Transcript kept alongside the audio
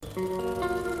What's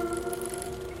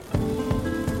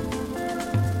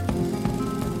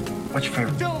your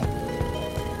favorite film?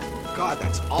 God,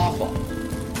 that's awful.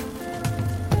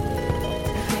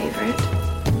 Favorite?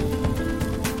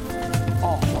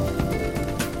 Awful.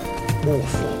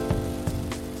 Awful.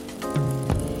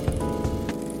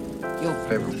 Your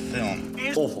favorite film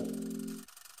is awful.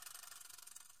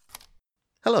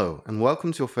 Hello, and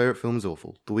welcome to Your Favourite Films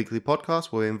Awful, the weekly podcast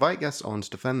where we invite guests on to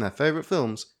defend their favourite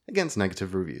films against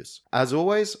negative reviews. As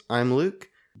always, I'm Luke,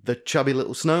 the chubby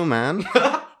little snowman,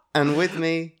 and with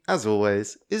me, as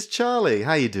always, is Charlie.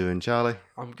 How you doing, Charlie?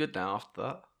 I'm good now after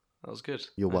that. That was good.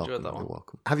 You're I welcome. enjoyed that one. You're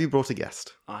welcome. Have you brought a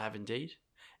guest? I have indeed.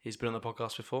 He's been on the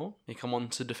podcast before. He come on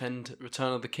to defend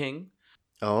Return of the King.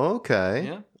 Oh, okay.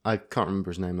 Yeah. I can't remember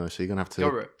his name though, so you're gonna have to.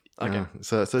 Go for it. Okay.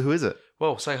 So who is it?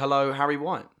 Well, say hello, Harry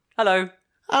White. Hello.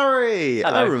 Harry.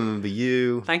 Hello. I remember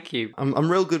you. Thank you.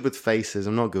 I'm real good with faces.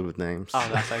 I'm not good with names. Oh,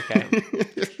 that's okay.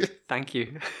 Thank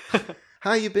you.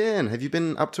 How you been? Have you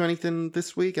been up to anything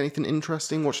this week? Anything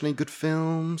interesting? Watching any good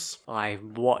films? I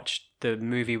watched the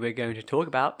movie we're going to talk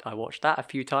about. I watched that a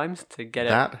few times to get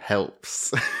That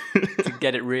helps. to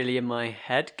get it really in my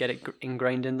head, get it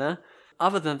ingrained in there.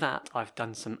 Other than that, I've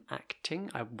done some acting.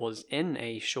 I was in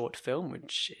a short film,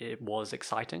 which it was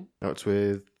exciting. That's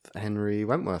with Henry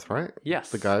Wentworth, right? Yes.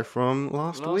 The guy from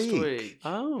last week.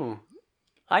 Oh,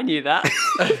 I knew that.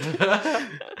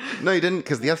 No, you didn't,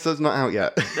 because the episode's not out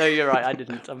yet. No, you're right. I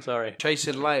didn't. I'm sorry.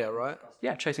 Chasing Leia, right?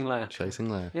 Yeah, Chasing Leia. Chasing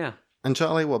Leia. Yeah. And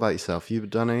Charlie, what about yourself? You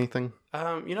done anything?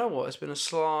 You know what? It's been a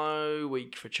slow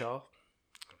week for Char.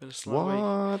 It's been a slow week.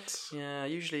 What? Yeah,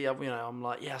 usually, I'm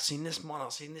like, yeah, I've seen this one,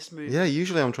 I've seen this movie. Yeah,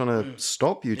 usually I'm trying to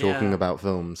stop you talking Yeah. about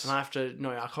films. And I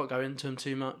can't go into them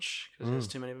too much because there's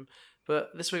too many of them.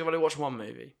 But this week I've only watched one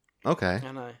movie. Okay.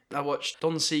 I know. I watched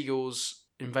Don Siegel's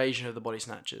Invasion of the Body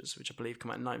Snatchers, which I believe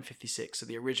came out in 1956, so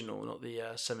the original, not the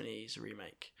 70s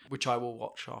remake, which I will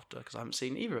watch after because I haven't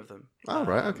seen either of them. Oh,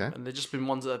 right, okay. And they've just been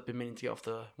ones that I've been meaning to get off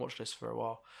the watch list for a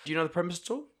while. Do you know the premise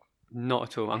at all? Not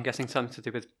at all. I'm guessing something to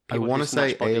do with I people want who to say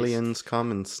snatch bodies. aliens come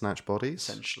and snatch bodies.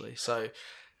 Essentially. So,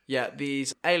 yeah,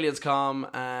 these aliens come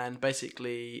and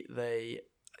basically they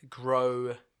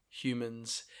grow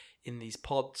humans in these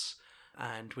pods,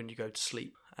 and when you go to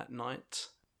sleep at night,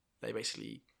 they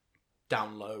basically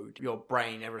download your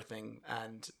brain, everything,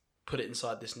 and put it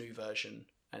inside this new version,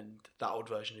 and that old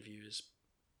version of you is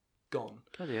gone.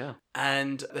 Bloody hell.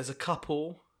 And there's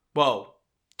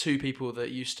two people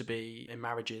that used to be in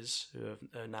marriages who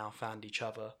have now found each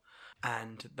other,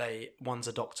 and one's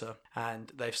a doctor,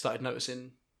 and they've started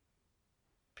noticing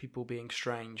people being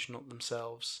strange, not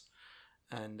themselves,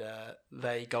 and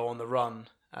they go on the run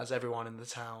as everyone in the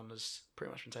town has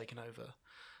pretty much been taken over.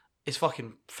 It's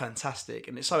fucking fantastic,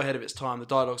 and it's so ahead of its time. The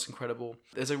dialogue's incredible.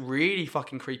 There's a really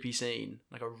fucking creepy scene,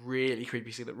 that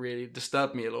really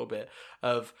disturbed me a little bit,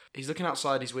 of he's looking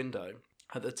outside his window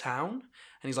at the town,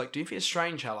 and he's like, do you think it's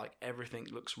strange how, like, everything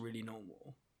looks really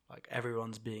normal? Like,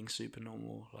 everyone's being super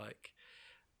normal, like,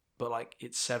 but, like,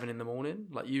 it's 7 a.m.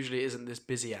 Like, usually it isn't this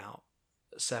busy out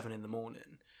at 7 a.m.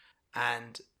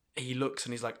 And he looks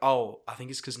and he's like, oh, I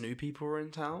think it's because new people are in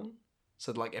town.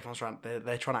 So, like, everyone's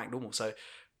they're trying to act normal. So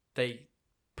they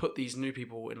put these new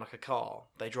people in, like, a car.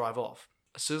 They drive off.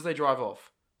 As soon as they drive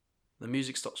off, the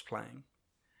music stops playing.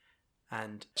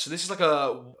 And so this is like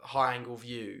a high-angle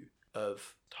view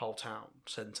of the whole town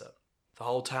centre. The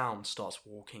whole town starts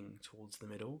walking towards the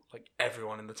middle. Like,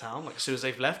 everyone in the town, like, as soon as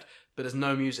they've left. But there's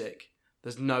no music.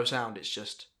 There's no sound. It's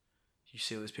just, you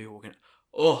see all these people walking.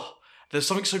 Oh, there's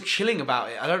something so chilling about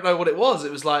it. I don't know what it was.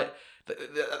 It was like,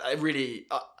 it really...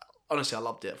 honestly, I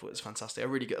loved it. I thought it was fantastic. A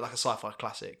really good, like a sci-fi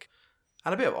classic.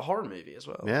 And a bit of a horror movie as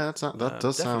well. Yeah, that does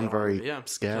definitely sound a horror very movie, yeah.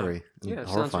 scary. Yeah, and it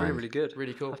sounds horrifying. really, really good.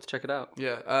 Really cool. I'll have to check it out.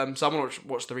 Yeah, so I'm going to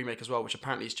watch the remake as well, which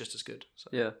apparently is just as good. So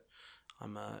Yeah.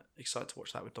 I'm excited to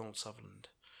watch that with Donald Sutherland.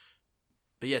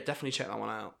 But yeah, definitely check that one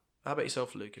out. How about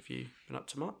yourself, Luke? Have you been up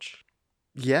to much?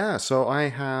 Yeah, so I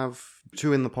have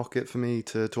 2 in the pocket for me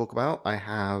to talk about. I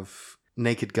have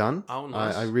Naked Gun. Oh,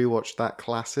 nice. I rewatched that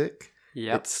classic.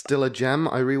 Yep. It's still a gem.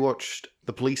 I rewatched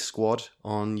The Police Squad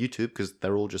on YouTube because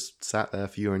they're all just sat there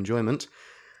for your enjoyment.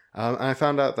 And I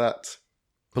found out that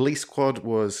Police Squad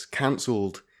was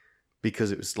cancelled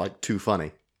because it was, like, too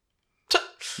funny.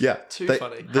 Yeah. Too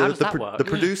funny. How does that work? The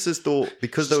producers thought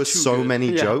because there was It's too so good.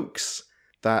 many Yeah. jokes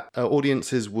that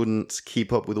audiences wouldn't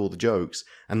keep up with all the jokes,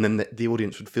 and then the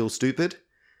audience would feel stupid.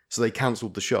 So they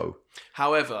cancelled the show.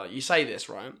 However, you say this,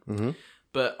 right? Mm-hmm.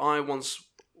 But I once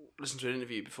listened to an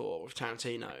interview before with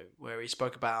Tarantino where he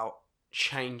spoke about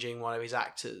changing one of his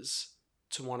actors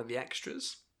to one of the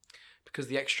extras because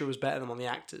the extra was better than one of the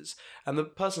actors. And the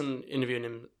person interviewing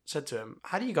him said to him,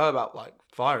 "How do you go about like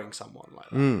firing someone like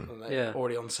that? And they're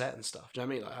already on set and stuff? Do you know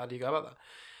what I mean? Like, how do you go about that?"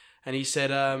 And he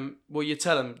said, "Well, you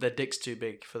tell them their dick's too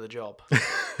big for the job."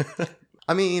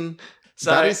 I mean,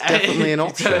 that is definitely an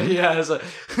option. Yeah. So,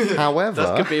 However,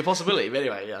 that could be a possibility. But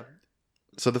anyway, yeah.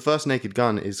 So the first Naked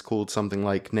Gun is called something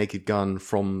like Naked Gun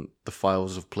from the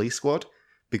Files of Police Squad,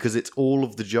 because it's all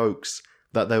of the jokes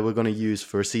that they were going to use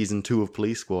for a season 2 of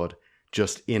Police Squad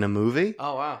just in a movie.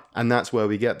 Oh, wow. And that's where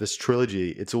we get this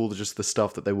trilogy. It's all just the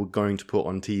stuff that they were going to put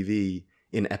on TV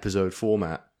in episode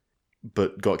format,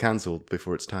 but got cancelled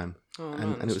before its time. Oh,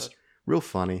 and it was real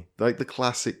funny. Like the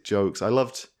classic jokes.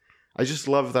 I just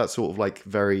love that sort of like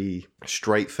very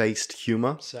straight-faced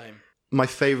humour. Same. My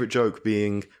favourite joke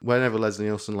being whenever Leslie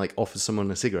Nielsen like offers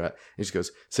someone a cigarette, he just goes,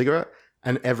 "Cigarette?"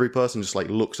 And every person just like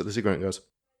looks at the cigarette and goes,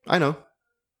 "I know."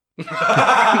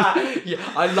 Yeah,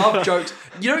 I love jokes.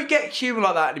 You don't get humour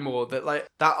like that anymore. That like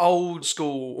that old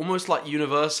school, almost like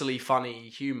universally funny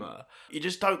humour. You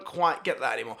just don't quite get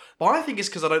that anymore. But I think it's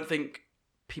because I don't think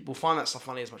people find that stuff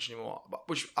funny as much anymore,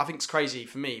 which I think is crazy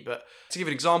for me. But to give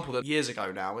an example, that years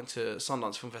ago now, I went to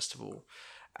Sundance Film Festival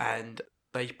and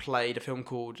they played a film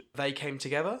called They Came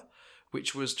Together,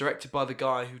 which was directed by the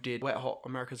guy who did Wet Hot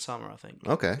American Summer, I think.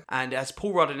 Okay. And it has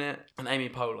Paul Rudd in it and Amy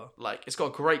Poehler. Like, it's got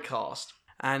a great cast.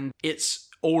 And it's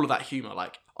all of that humour.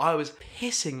 Like, I was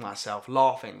pissing myself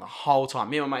laughing the whole time.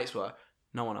 Me and my mates were.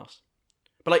 No one else.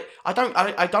 But, like, I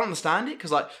don't understand it,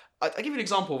 because, like, I give you an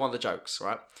example of one of the jokes,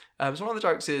 right? So one of the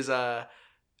jokes is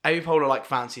Amy Poehler, like,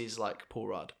 fancies, like, Paul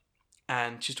Rudd.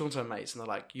 And she's talking to her mates, and they're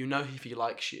like, you know if he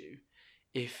likes you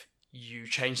if you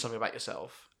change something about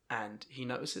yourself and he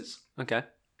notices. Okay.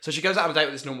 So she goes out on a date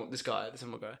with this normal guy,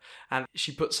 and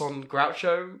she puts on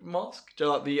Groucho mask, do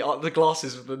you know, like the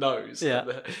glasses with the nose. Yeah.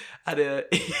 And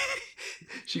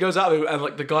she goes out with him, and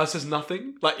like the guy says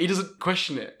nothing, like he doesn't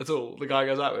question it at all. The guy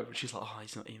goes out with him, and she's like, "Oh,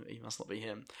 he must not be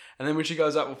him." And then when she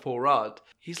goes out with Paul Rudd,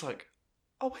 he's like,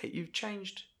 "Oh wait, you've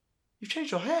changed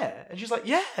your hair," and she's like,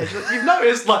 "Yeah." She's like, "You've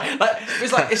noticed?"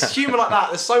 It's humour like that.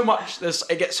 There's so much.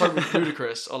 It gets so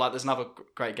ludicrous. Or like, there's another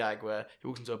great gag where he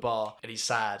walks into a bar and he's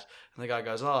sad, and the guy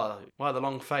goes, "Oh, why the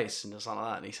long face?" and something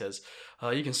like that, and he says, "Oh,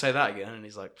 you can say that again," and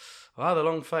he's like, "Why the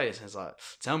long face?" and he's like,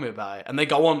 "Tell me about it." And they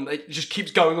go on. It just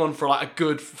keeps going on for like a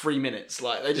good 3 minutes.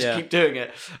 Like they just keep doing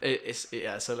it. It's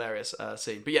a hilarious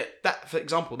scene. But yeah, that for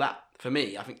example, that for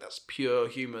me, I think that's pure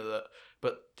humour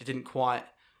but it didn't quite.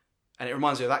 And it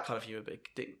reminds me of that kind of humour, but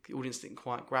the audience didn't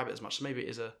quite grab it as much. So maybe it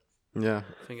is a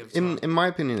thing of time. In my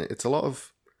opinion, it's a lot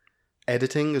of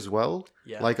editing as well.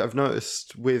 Yeah. Like I've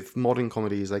noticed with modern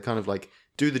comedies, they kind of like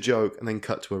do the joke and then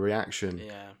cut to a reaction.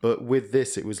 Yeah. But with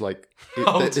this, it was like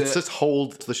it's just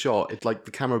hold the shot. It's like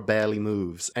the camera barely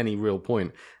moves any real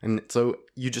point, and so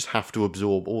you just have to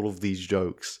absorb all of these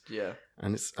jokes. Yeah.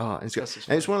 And it's good.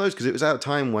 And it's one of those, because it was at a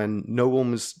time when no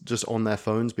one was just on their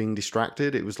phones being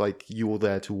distracted. It was like you were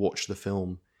there to watch the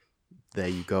film. There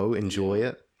you go, enjoy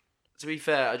it. To be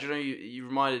fair, I don't know. You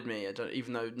reminded me.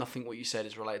 Even though nothing what you said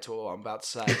is related to what I'm about to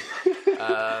say.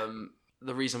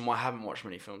 The reason why I haven't watched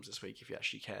many films this week, if you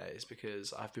actually care, is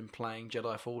because I've been playing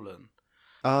Jedi Fallen.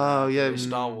 Oh yeah, the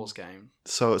Star Wars game.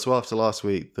 So after last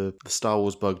week, the Star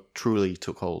Wars bug truly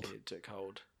took hold. It took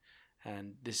hold.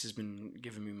 And this has been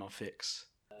giving me my fix.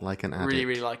 Like an addict. Really,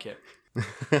 really like it.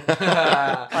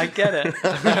 I get it.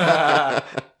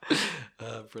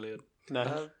 Brilliant.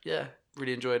 No. Yeah,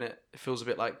 really enjoying it. It feels a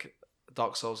bit like a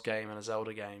Dark Souls game and a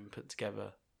Zelda game put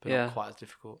together, but not quite as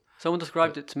difficult. Someone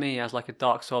described it to me as like a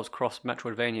Dark Souls cross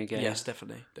Metroidvania game. Yes,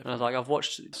 definitely. And I was like, I've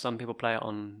watched some people play it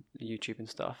on YouTube and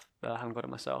stuff, but I haven't got it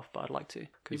myself, but I'd like to.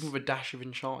 Even with a dash of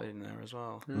Uncharted in there as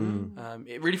well. Mm.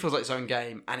 It really feels like its own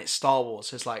game, and it's Star Wars,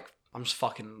 so it's like, I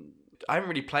haven't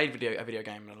really played a video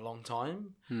game in a long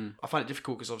time. I find it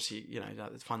difficult because obviously,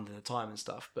 it's finding the time and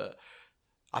stuff, but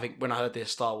I think when I heard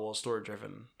this Star Wars story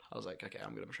driven, I was like, okay,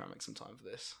 I'm going to try and make some time for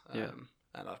this. And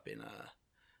I've been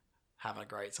having a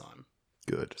great time.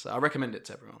 Good. So I recommend it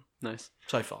to everyone. Nice.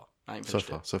 So far. I ain't finished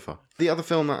it. So far. The other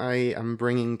film that I am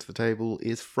bringing to the table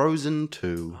is Frozen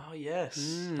 2. Oh,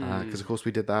 yes. Because, of course,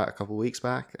 we did that a couple of weeks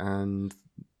back, and,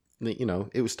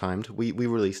 it was timed. We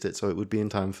released it, so it would be in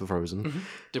time for Frozen. Mm-hmm.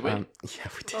 Did we? Yeah,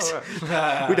 we did. Oh,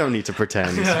 right. We don't need to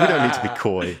pretend. We don't need to be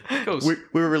coy. Of course.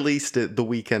 We released it the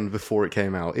weekend before it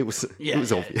came out. It was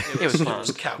obvious. It was fun. It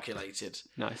was calculated.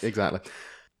 Nice. Exactly.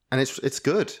 And it's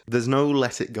good. There's no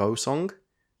Let It Go song,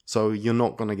 so you're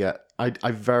not going to get...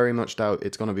 I very much doubt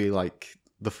it's going to be like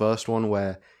the first one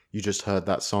where you just heard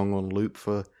that song on loop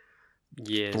for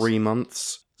years. 3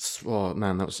 months. Oh,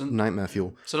 man, that was nightmare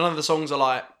fuel. So none of the songs are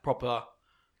like proper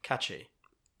catchy.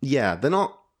 Yeah, they're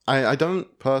not I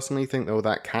don't personally think they were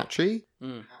that catchy,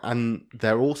 Mm. and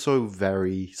they're also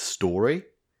very story.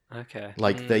 Okay.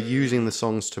 Like, they're using the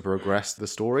songs to progress the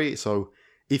story, so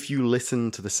if you listen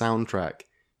to the soundtrack,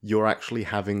 you're actually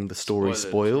having the story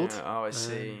spoiled, Yeah. Oh, I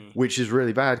see. which is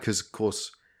really bad because, of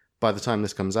course, by the time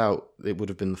this comes out, it would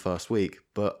have been the first week.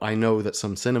 But I know that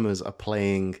some cinemas are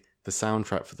playing the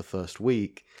soundtrack for the first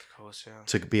week Of course, yeah.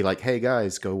 to be like, hey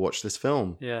guys, go watch this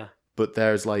film. Yeah. But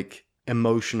there's like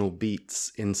emotional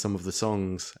beats in some of the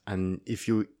songs, and if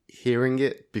you're hearing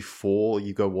it before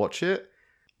you go watch it,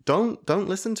 don't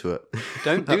listen to it.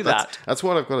 Don't do that. That's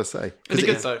what I've got to say. 'Cause Is it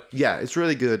good though? Yeah, it's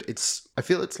really good. I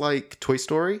feel it's like Toy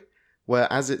Story,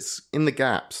 where as it's in the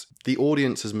gaps, the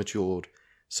audience has matured,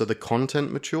 so the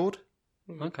content matured,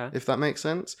 Okay. if that makes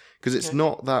sense. Because it's Okay.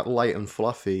 not that light and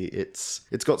fluffy. It's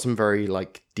got some very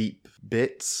like deep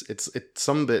bits.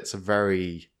 Some bits are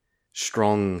very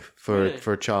strong for Really?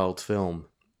 for a child film,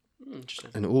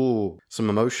 Interesting. and some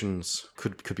emotions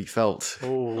could be felt.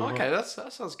 Oh. Okay, that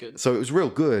sounds good. So it was real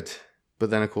good, but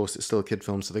then of course it's still a kid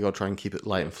film, so they got to try and keep it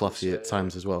light Yeah, and of course, fluffy yeah, at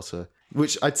times as well. So,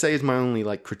 which I'd say is my only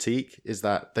like critique, is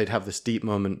that they'd have this deep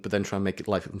moment, but then try and make it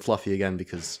light and fluffy again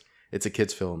because it's a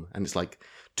kids film, and it's like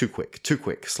too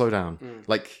quick, slow down. Mm.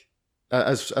 Like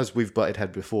as we've butted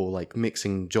head before, like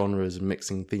mixing genres and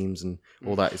mixing themes and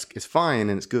all that is fine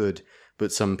and it's good,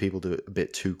 but some people do it a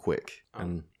bit too quick,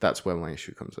 and that's where my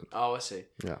issue comes in. Oh, I see.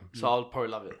 Yeah, So I'll probably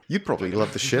love it. you'd probably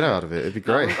love the shit out of it. It'd be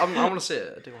great. I want to see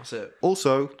it. I do want to see it.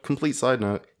 Also, complete side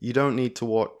note, you don't need to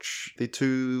watch the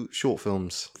two short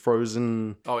films,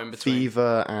 Frozen Oh, in between.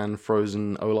 Fever and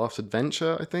Frozen Olaf's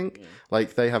Adventure, I think. Yeah.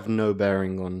 Like, they have no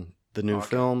bearing on the new Okay.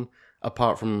 film,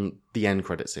 apart from the end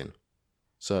credit scene.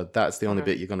 So that's the only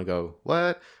Okay. bit you're going to go,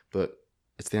 what? But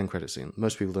it's the end credit scene.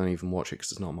 Most people don't even watch it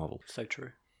because it's not Marvel. So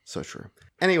true. So true.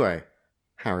 Anyway,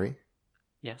 Harry,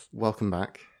 Yes. welcome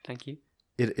back. Thank you.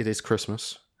 It is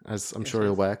Christmas, as I'm Yes, sure you're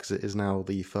yes. aware, because it is now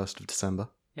the 1st of December.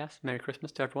 Yes. Merry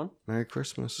Christmas to everyone. Merry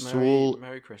Christmas to Merry, all.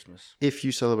 Merry Christmas. If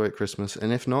you celebrate Christmas,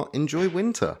 and if not, enjoy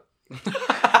winter.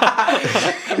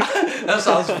 That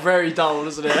sounds very dull,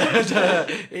 doesn't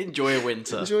it? Enjoy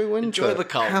winter. Enjoy winter. Enjoy the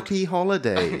cold. Happy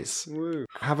holidays. Woo.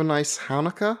 Have a nice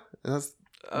Hanukkah. That's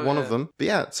Oh, one yeah. of them. But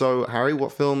yeah, so Harry,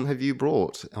 what film have you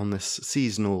brought on this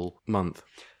seasonal month?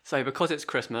 So because it's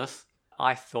Christmas,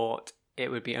 I thought it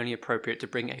would be only appropriate to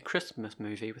bring a Christmas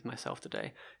movie with myself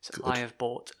today. So Good. I have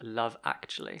bought Love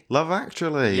Actually. Love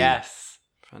Actually. Yes.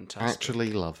 Fantastic.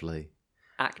 Actually lovely.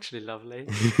 Actually lovely.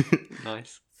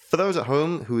 Nice. For those at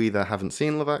home who either haven't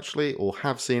seen Love Actually or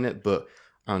have seen it, but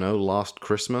I don't know, last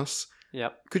Christmas,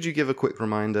 Yep. could you give a quick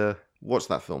reminder? What's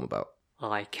that film about?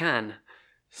 I can.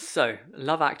 So,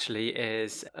 Love Actually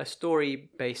is a story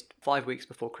based 5 weeks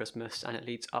before Christmas and it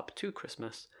leads up to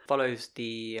Christmas. Follows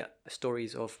the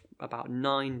stories of about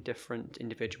 9 different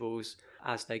individuals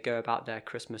as they go about their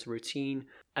Christmas routine,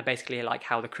 and basically like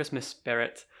how the Christmas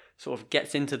spirit sort of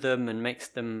gets into them and makes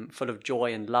them full of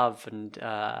joy and love, and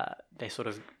they sort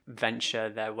of venture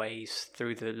their ways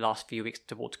through the last few weeks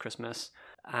towards Christmas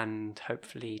and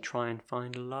hopefully try and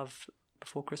find love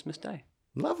before Christmas Day.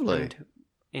 Lovely. And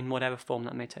in whatever form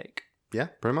that may take. Yeah,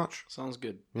 very much. Sounds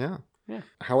good. Yeah. Yeah.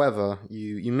 However,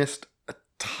 you missed a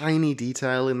tiny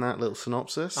detail in that little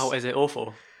synopsis. Oh, is it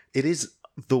awful? It is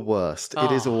the worst.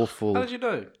 It is Oh. awful. How did you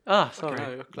know? Ah, sorry.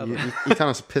 Okay, you're clever. You kind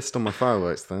of pissed on my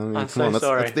fireworks then. I mean, I'm so that's,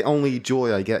 sorry. that's the only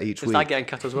joy I get each Is week. that getting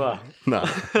cut as well? No.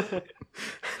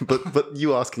 but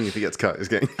you asking if it gets cut is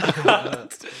getting. I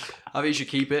think you should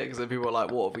keep it because then people are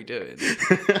like, "What are we doing?"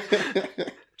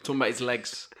 Talking about his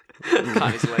legs,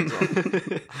 cutting his legs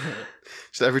off.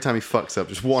 Just every time he fucks up,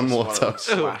 just one more time.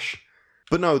 Smash.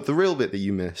 But no, the real bit that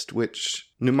you missed,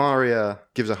 which Numaria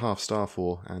gives a half star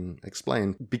for and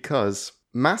explained, because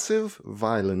massive,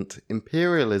 violent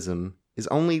imperialism is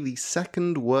only the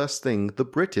second worst thing the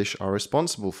British are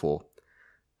responsible for.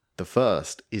 The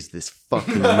first is this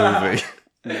fucking movie.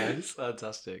 Nice.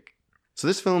 Fantastic. So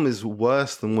this film is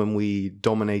worse than when we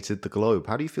dominated the globe.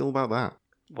 How do you feel about that?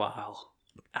 Wow.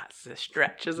 That's a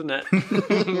stretch, isn't it?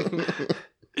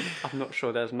 I'm not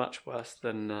sure there's much worse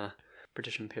than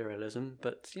British imperialism,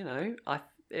 but, you know,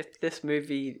 if this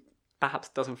movie perhaps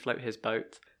doesn't float his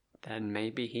boat, then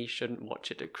maybe he shouldn't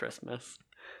watch it at Christmas.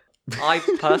 I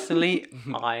personally,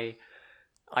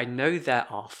 I know there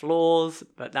are flaws,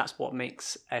 but that's what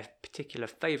makes a particular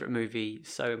favourite movie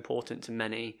so important to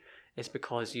many, is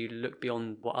because you look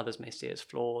beyond what others may see as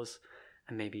flaws,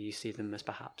 and maybe you see them as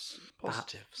perhaps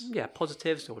Positives.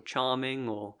 positives or charming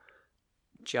or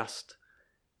just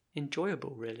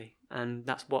enjoyable, really. And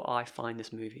that's what I find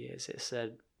this movie is. It's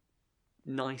a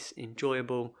nice,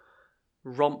 enjoyable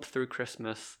romp through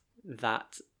Christmas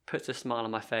that puts a smile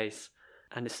on my face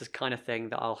and it's the kind of thing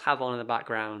that I'll have on in the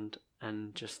background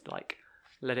and just like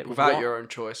let it Without wa- your own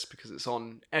choice, because it's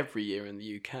on every year in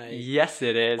the UK. Yes,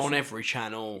 it is. On every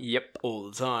channel. Yep. All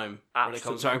the time. When it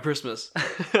comes around Christmas.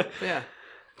 Yeah.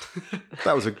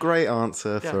 That was a great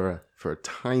answer Yeah. for a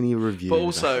tiny review. But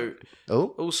also,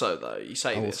 oh, though, you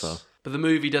say this, Also. but the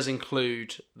movie does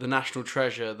include the national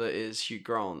treasure that is Hugh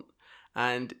Grant.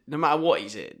 And no matter what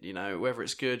he's in, you know, whether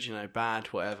it's good, you know, bad,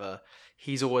 whatever,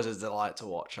 he's always a delight to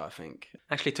watch, I think.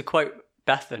 Actually, to quote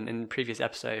Bethan in the previous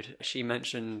episode, she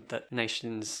mentioned that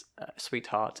Nation's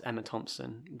sweetheart, Emma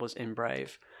Thompson, was in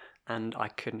Brave, and I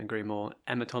couldn't agree more.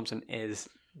 Emma Thompson is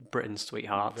Britain's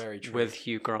sweetheart Very true. with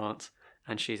Hugh Grant,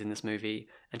 and she's in this movie,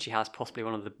 and she has possibly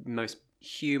one of the most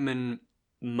human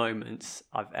moments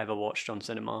I've ever watched on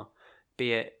cinema,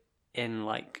 be it in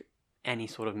like any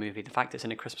sort of movie. The fact it's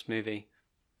in a Christmas movie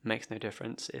makes no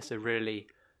difference. It's a really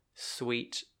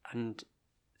sweet and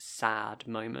sad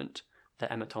moment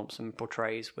that Emma Thompson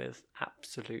portrays with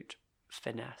absolute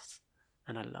finesse,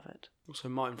 and I love it. Also,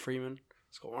 Martin Freeman.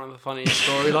 It's got one of the funniest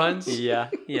storylines. Yeah,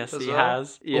 yes, as he well.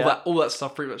 has. Yeah, All that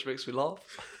stuff pretty much makes me laugh.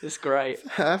 it's great.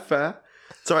 fair.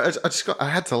 Sorry, I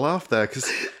had to laugh there because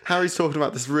Harry's talking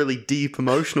about this really deep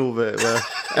emotional bit where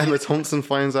Emma Thompson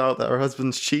finds out that her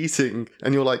husband's cheating,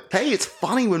 and you're like, "Hey, it's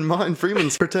funny when Martin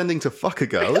Freeman's pretending to fuck a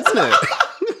girl, isn't it?"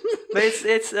 But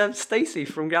it's Stacey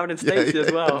from Gavin and Stacey yeah.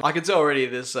 as well. I can tell already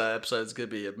this episode's going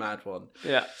to be a mad one.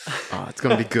 Yeah. Oh, it's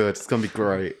gonna be good. It's gonna be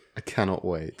great. I cannot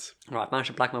wait. Right, I managed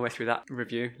to black my way through that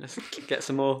review. Let's get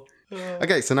some more.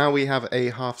 Okay, so now we have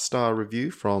a 5-star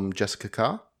review from Jessica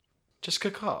Carr.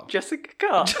 Jessica Carr. Jessica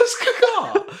Carr. Jessica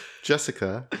Carr.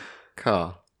 Jessica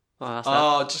Carr. Oh, that's that.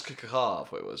 Oh, Jessica Carr. I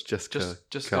thought it was Jessica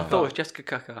Jessica Carr. I thought it was Jessica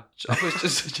Carr. I thought it was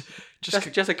just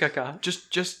Jessica Carr.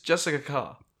 just Jessica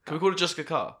Carr. Can we call it Jessica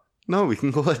Carr? No, we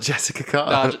can call her Jessica Carr.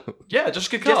 Nah, yeah,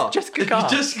 Jessica Carr. Jessica Carr.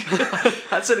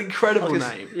 That's an incredible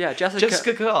name. Yeah,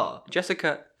 Jessica Carr.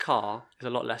 Jessica Carr is a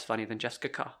lot less funny than Jessica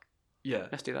Carr. Yeah,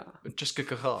 Let's do that.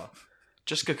 Jessica Carr.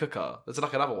 Jessica Carr. There's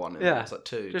like another one. In Yeah. there. It's like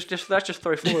two. Let's just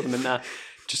throw 4 of them in there.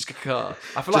 Jessica Carr.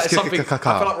 I feel like it's Jessica something.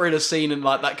 Carr. I feel like we're in a scene in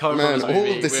like that Coen Man, Brothers all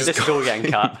movie. of this with- is This is all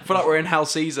getting cut. I feel like we're in Hal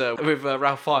Caesar with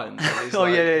Ralph Fiennes. And he's Oh,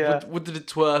 like, yeah. What did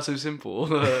it were so simple?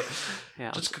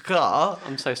 Yeah, Jessica Carr.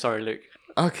 I'm so sorry, Luke.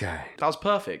 Okay. That was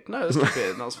perfect. No, that's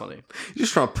good. That was funny. You're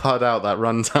just trying to pud out that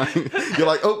runtime. You're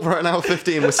like, oh, we're at an hour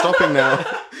 15, we're stopping now.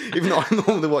 Even though I'm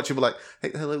normally watching, we're like,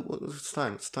 hey, hello, what's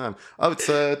time? It's time. Oh, it's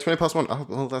 20 past 1. Oh,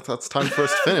 well, that's time for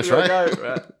us to finish, right?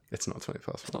 Right. It's not 20 past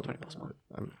 1. It's not 20 past 1.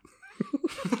 I'm-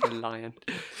 You're lying.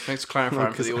 Thanks for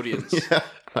clarifying for the audience. Yeah,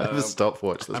 I have a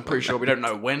stopwatch. I'm pretty sure we don't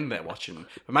know when they're watching.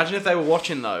 Imagine if they were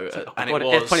watching though, and it What,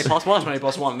 was it's 20 past 1. 20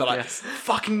 past 1. They're like, Yes.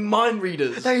 fucking mind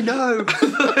readers. They know.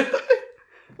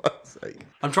 fuck's sake.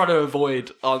 I'm trying to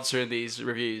avoid answering these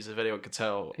reviews, if anyone could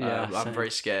tell. Yeah, I'm same.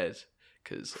 very scared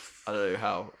because I don't know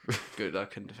how good I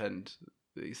can defend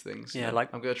these things. Yeah, So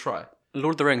like- I'm going to try.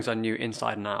 Lord of the Rings I knew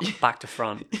inside and out, back to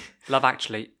front. Love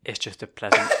Actually is just a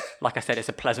pleasant, like I said, it's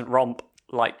a pleasant romp.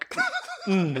 Like,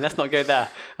 let's not go there.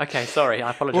 Okay, sorry,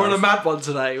 I apologise. We're on a mad one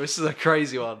today. This is a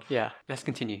crazy one. Yeah, let's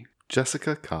continue.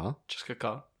 Jessica Carr. Jessica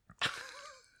Carr.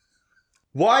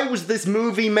 Why was this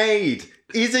movie made?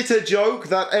 Is it a joke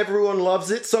that everyone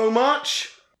loves it so much?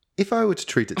 If I were to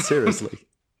treat it seriously,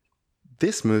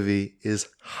 this movie is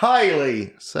highly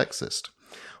sexist,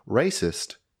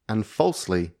 racist, and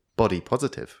falsely body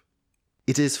positive.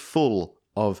 It is full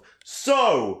of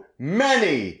so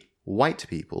many white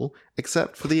people,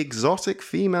 except for the exotic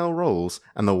female roles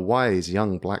and the wise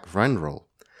young black friend role.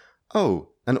 Oh,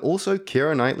 and also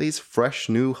Keira Knightley's fresh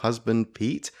new husband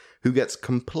Pete, who gets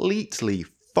completely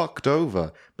fucked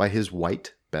over by his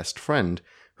white best friend,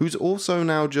 who's also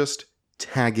now just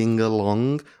tagging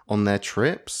along on their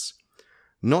trips.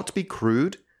 Not to be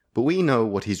crude, but we know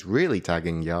what he's really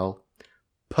tagging, y'all.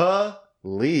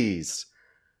 Please.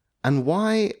 And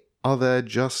why are there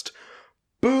just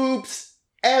boobs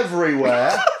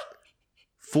everywhere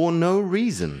for no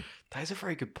reason? That is a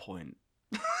very good point.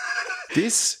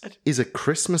 This is a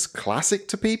Christmas classic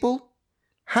to people?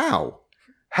 How?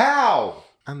 How?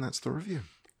 And that's the review.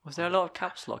 Was there a lot of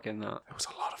caps lock in that? There was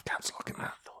a lot of caps lock in I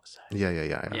that. thought so. Yeah.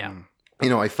 Yeah. You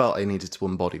know, I felt I needed to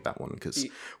embody that one because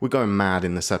we're going mad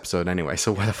in this episode anyway,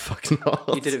 so why the fuck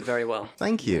not? You did it very well.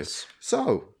 Thank you.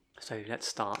 So, So let's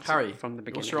start Harry, from the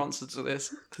beginning. what's your answer to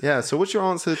this? yeah, so what's your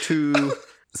answer to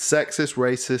sexist,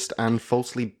 racist, and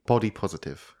falsely body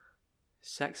positive?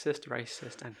 Sexist,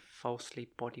 racist, and falsely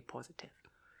body positive.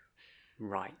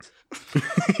 Right.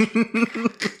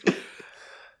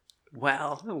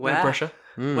 Well, No where pressure.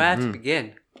 where to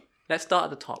begin? Let's start at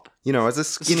the top. You know, as a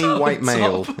skinny Start white at the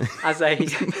male, top. As a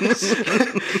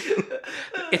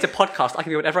It's a podcast. I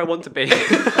can be whatever I want to be.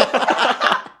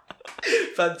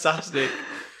 Fantastic.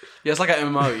 Yeah, it's like an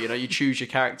MMO, you know, you choose your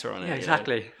character on it. Yeah, you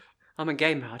exactly. I'm a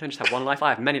gamer. I don't just have one life. I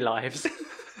have many lives.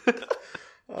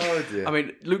 Oh dear. know? I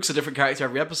mean, Luke's a different character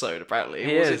every episode, apparently.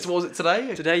 He is. Was it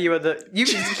today? Today you are the... You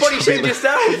body shamed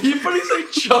yourself. You probably say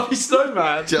chubby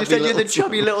snowman. Chubby You said you're the little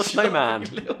chubby little snowman.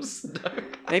 Little snowman.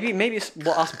 Maybe it's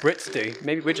what us Brits do.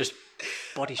 Maybe we're just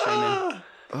body shaming.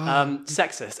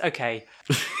 Sexist. Okay.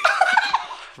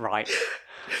 Right.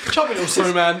 Chubby little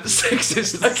snowman.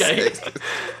 Sexist. Okay.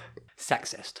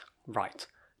 Sexist. Right.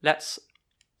 Let's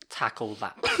tackle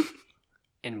that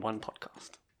in one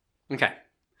podcast. Okay.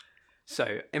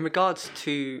 So, in regards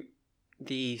to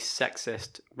the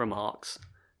sexist remarks,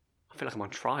 I feel like I'm on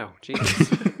trial. Jesus.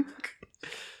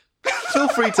 Feel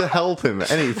free to help him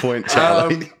at any point,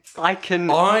 Charlie.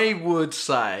 I would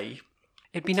say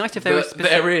It'd be nice if there was that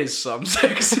specific... there is some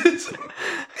sexism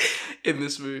in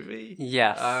this movie.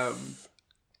 Yes.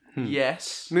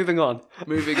 Yes. Moving on.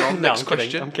 Moving on. No, Next I'm kidding,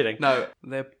 question. I'm kidding. No,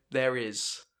 there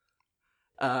is.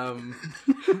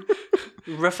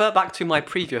 Refer back to my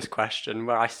previous question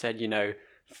where I said,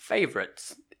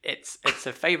 favourites. It's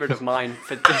a favourite of mine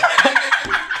for...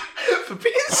 For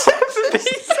being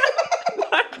sexist.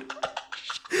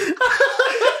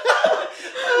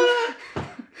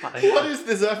 What is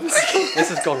this episode? This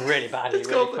has gone really badly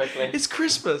really quickly. It's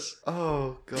Christmas.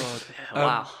 Oh god.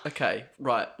 Wow. Okay,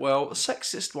 right. Well, the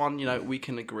sexist one, we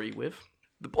can agree with.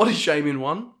 The body shaming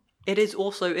one, It is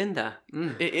also in there.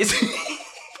 it is.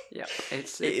 Yeah,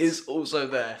 it's It is also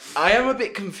there. I am a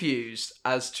bit confused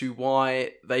as to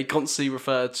why they constantly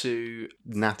refer to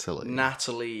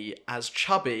Natalie. as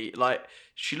chubby. Like,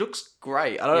 she looks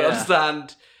great. I don't Yeah.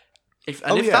 understand. If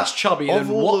that's chubby, of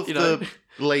then all what? of the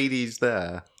ladies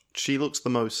there, she looks the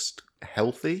most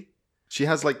healthy. She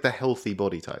has like the healthy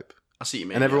body type, I see what you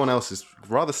mean. and everyone else is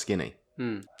rather skinny.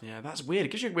 Yeah, that's weird. It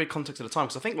gives you a weird context of the time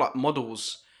because I think like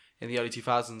models in the early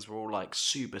 2000s were all like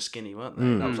super skinny, weren't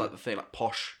they? That was like the thing. Like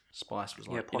Posh Spice was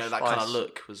like, Posh that kind of Spice.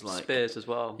 look was like. Spears as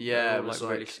well. Yeah, They're it all, was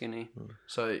really like- skinny.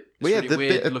 So it's Well, yeah, really the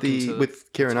weird bit at looking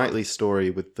with Keira Knightley's story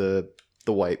with the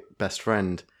white best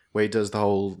friend, where he does the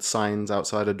whole signs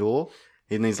outside a door,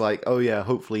 and he's like, "Oh yeah,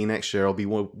 hopefully next year I'll be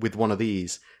with one of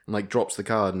these," and like drops the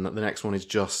card, and the next one is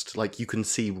just like you can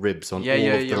see ribs on all of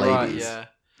the you're ladies. right.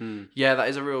 Yeah, yeah, that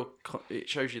is a real. It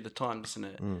shows you the time, doesn't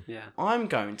it? Yeah. I'm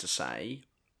going to say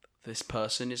this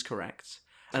person is correct,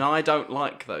 and I don't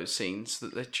like those scenes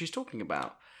that she's talking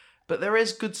about. But there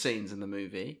is good scenes in the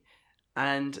movie,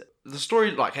 and the story.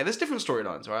 Like, hey, there's different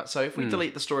storylines, right? So if we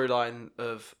delete the storyline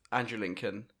of Andrew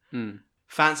Lincoln,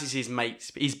 fancies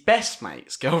his best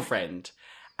mate's girlfriend,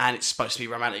 and it's supposed to be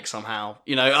romantic somehow,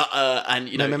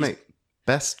 and No, mate.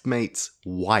 Best mate's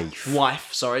wife.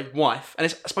 wife, and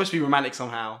it's supposed to be romantic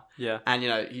somehow. Yeah. And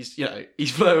he's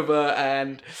flew over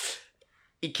and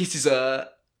he kisses her.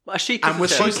 Well, she And we're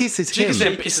kisses She kisses him. supposed She him. kisses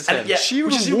him. She kisses and- him. yeah, She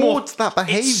which is even rewards that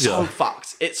It's so behaviour.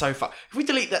 fucked. It's so fucked. If we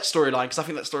delete that storyline, because I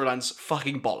think that storyline's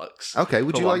fucking bollocks. Okay,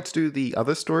 would For you one. like to do the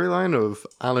other storyline of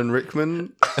Alan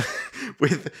Rickman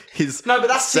with his No, but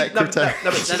that's secretary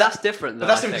No, No, that's different. Though,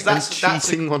 that's I different, think. because and that's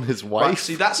cheating on his right. wife?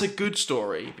 See, that's a good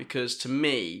story because to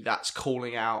me, that's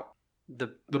calling out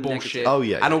the the bullshit. Oh,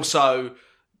 yeah, and yeah. also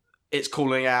it's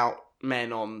calling out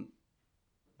men on,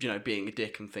 being a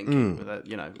dick and thinking with a,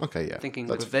 Okay, yeah. Thinking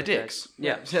That's- with their dicks.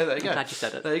 Yeah. there you go. I'm glad you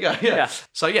said it. There you go. Yeah. Yeah.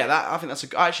 So yeah,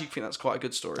 I actually think that's quite a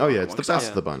good story. Oh yeah, it's the best Yeah.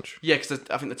 of the bunch. Yeah, because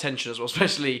I think the tension as well,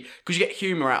 especially because you get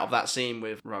humour out of that scene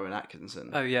with Rowan Atkinson,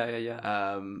 Oh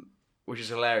yeah. which is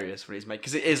hilarious when he's made,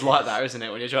 because it is like that, isn't it?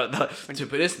 When you're trying to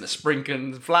put this in the sprinkle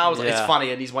and flowers, it's Yeah.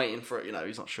 funny, and he's waiting for it.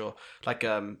 He's not sure. Like,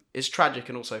 it's tragic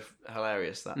and also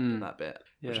hilarious that bit,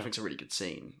 which I Yeah. think is a really good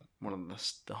scene. One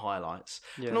of the highlights,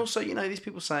 Yeah. and also these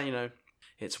people saying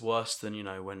it's worse than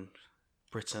when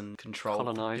Britain controlled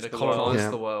Colonised the colonised world. Yeah.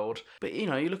 the world. But you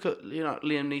look at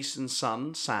Liam Neeson's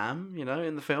son Sam,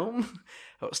 in the film,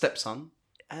 or stepson,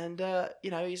 and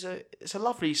it's a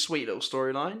lovely, sweet little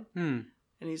storyline. And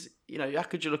he's how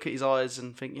could you look at his eyes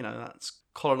and think that's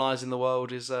colonising the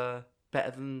world is better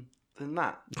than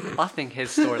that? I think his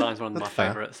storyline's one of my That's fair.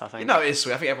 favourites. I think. No, it is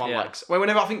sweet. I think everyone Yeah. likes.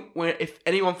 If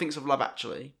anyone thinks of Love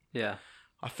Actually, Yeah.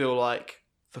 I feel like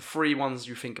the three ones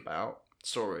you think about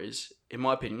stories, in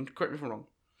my opinion, correct me if I'm wrong,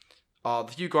 are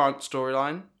the Hugh Grant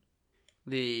storyline,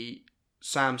 the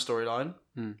Sam storyline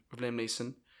with Liam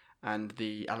Neeson, and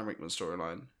the Alan Rickman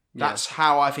storyline. Yeah. That's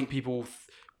how I think people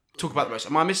talk about the most.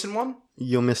 Am I missing one?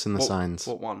 You're missing the signs.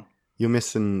 What one? You're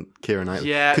missing Keira Knightley.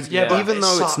 Yeah, 'Cause yeah, but even it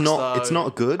though sucks, it's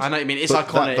not good. I know what you mean. It's but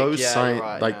iconic. those yeah, signs, you're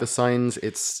right, like yeah. the signs,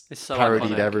 it's It's so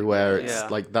parodied iconic. everywhere. It's Yeah.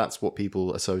 like that's what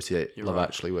people associate You're Love right.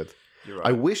 Actually with. You're right.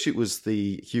 I wish it was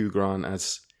the Hugh Grant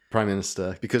as Prime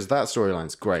Minister, because that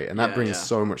storyline's great, and that Yeah, brings yeah.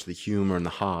 so much of the humour and the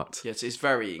heart. Yes, it's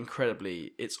very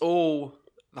incredibly. It's all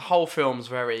the whole film's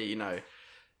very,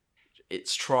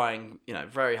 it's trying,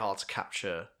 very hard to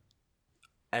capture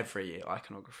every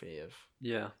iconography of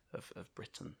Yeah.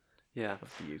 Britain, Yeah.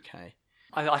 of the UK.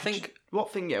 I think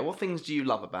What things do you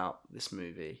love about this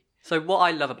movie? so. What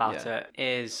I love about Yeah. it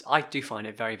is I do find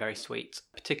it very, very sweet.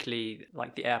 Particularly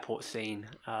like the airport scene.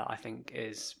 I think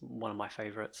is one of my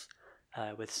favourites.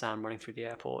 With Sam running through the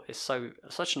airport, it's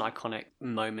such an iconic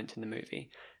moment in the movie.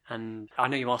 And I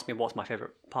know you asked me what's my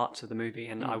favourite parts of the movie,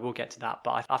 and I will get to that.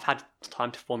 But I've had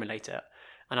time to formulate it.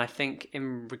 And I think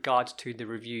in regards to the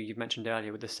review you mentioned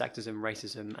earlier with the sexism,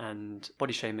 racism, and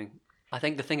body shaming, I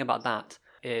think the thing about that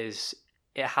is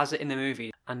it has it in the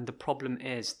movie, and the problem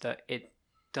is that it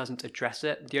doesn't address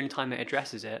it. The only time it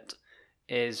addresses it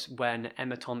is when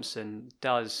Emma Thompson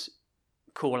does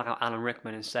call out Alan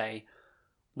Rickman and say,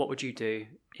 what would you do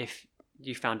if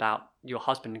you found out your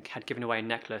husband had given away a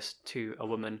necklace to a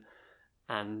woman?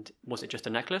 And was it just a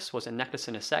necklace? Was it a necklace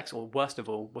and a sex? Or worst of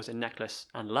all, was it a necklace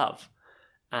and love?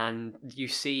 And you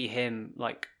see him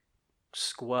like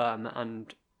squirm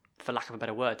and, for lack of a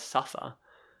better word, suffer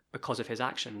because of his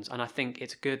actions. And I think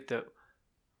it's good that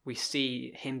we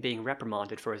see him being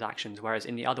reprimanded for his actions, whereas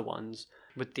in the other ones,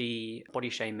 with the body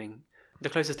shaming, the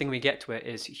closest thing we get to it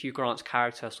is Hugh Grant's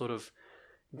character sort of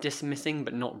dismissing,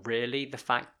 but not really, the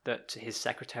fact that his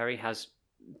secretary has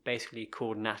basically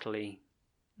called Natalie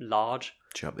large.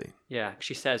 Chubby. Yeah,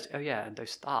 she says, oh yeah, and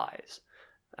those thighs.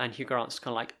 And Hugh Grant's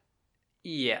kind of like,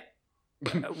 yeah,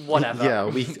 whatever. Yeah,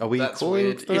 are we That's calling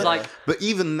weird. for that? He's like, But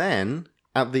even then,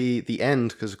 at the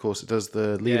end, because of course it does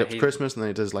the lead Yeah, up to Christmas, and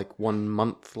then it does like 1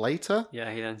 month later. yeah,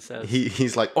 he then says,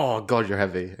 He's like, oh God, you're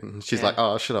heavy, and she's Yeah. like,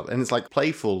 oh, shut up, and it's like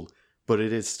playful, but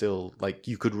it is still like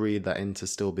you could read that into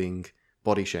still being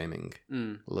body shaming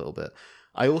a little bit.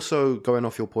 I also, going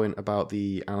off your point about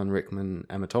the Alan Rickman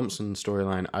Emma Thompson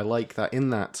storyline, I like that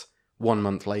in that 1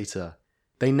 month later,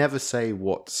 they never say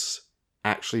what's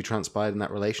actually transpired in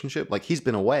that relationship. Like, he's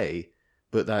been away,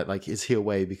 but that, like, is he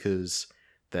away because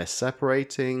they're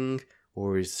separating,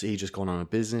 or is he just gone on a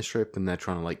business trip and they're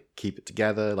trying to like keep it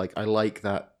together? Like, I like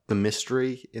that, the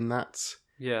mystery in that,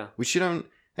 yeah, which you don't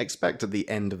expect at the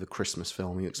end of a Christmas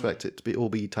film. You expect it to be all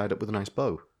be tied up with a nice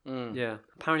bow. yeah.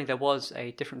 Apparently there was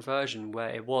a different version where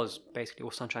it was basically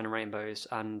all sunshine and rainbows,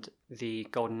 and the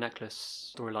golden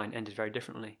necklace storyline ended very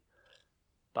differently.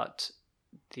 But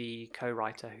the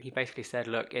co-writer, he basically said,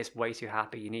 look, it's way too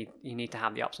happy, you need to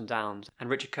have the ups and downs. And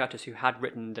Richard Curtis, who had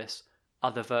written this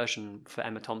other version for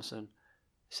Emma Thompson,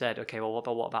 said, okay, well,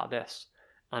 what about this?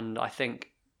 And I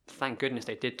think, thank goodness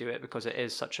they did do it, because it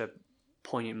is such a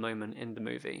poignant moment in the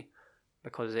movie,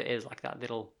 because it is like that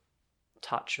little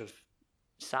touch of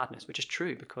sadness, which is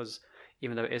true, because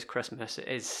even though it is Christmas, it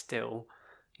is still,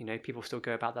 people still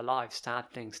go about their lives, sad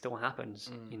things still happens.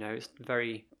 It's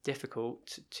very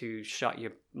difficult to shut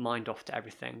your mind off to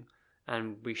everything,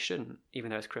 and we shouldn't, even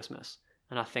though it's Christmas.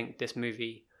 And I think this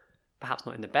movie, perhaps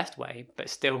not in the best way, but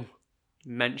still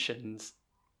mentions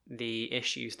the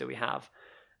issues that we have.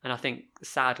 And I think,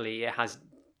 sadly, it has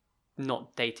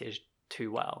not dated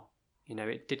too well.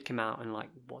 It did come out in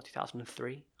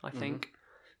 2003, I think.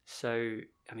 So,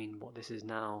 I mean, this is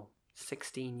now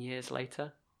 16 years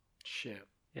later? Shit.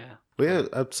 Yeah. Well,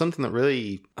 yeah, something that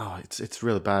really, it's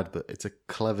really bad, but it's a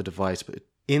clever device. But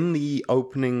in the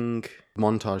opening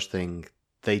montage thing,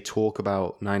 they talk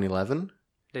about 9/11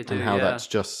 They do, and how yeah. that's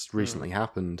just recently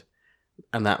happened.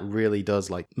 And that really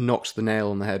does, knocks the nail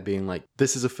on the head, being like,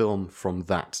 this is a film from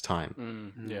that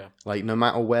time. Yeah. Like, no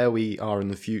matter where we are in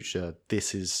the future,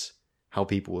 this is how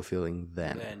people were feeling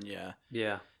then. Then, yeah.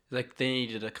 Yeah. They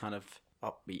needed a kind of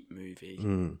upbeat movie.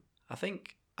 Mm. I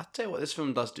think, I'll tell you what, this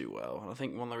film does do well. And I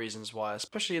think one of the reasons why,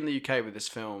 especially in the UK with this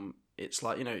film, it's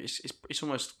like, it's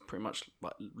almost pretty much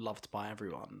like loved by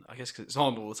everyone. I guess because it's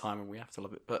on all the time and we have to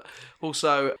love it. But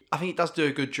also, I think it does do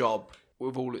a good job,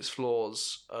 with all its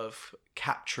flaws, of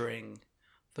capturing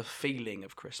the feeling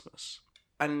of Christmas.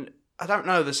 And I don't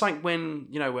know, there's something when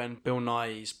Bill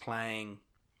Nighy's playing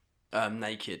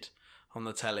naked on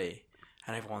the telly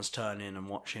and everyone's turning and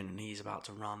watching and he's about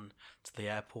to run to the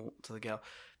airport to the girl.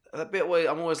 That bit where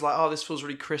I'm always like, oh, this feels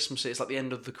really Christmassy. It's like the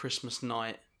end of the Christmas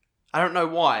night. I don't know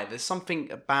why. There's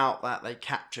something about that they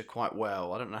capture quite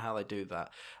well. I don't know how they do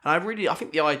that. And I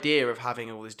think the idea of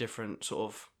having all these different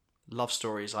sort of love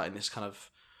stories, like in this kind of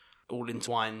all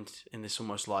intertwined in this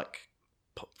almost like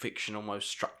pop fiction almost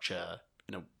structure,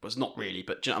 was not really,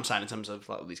 but do you know what I'm saying, in terms of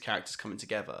like all these characters coming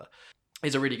together,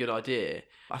 is a really good idea.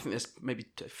 I think there's maybe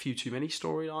a few too many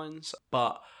storylines,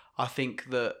 but I think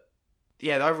that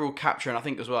the overall capture, and I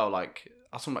think as well, like,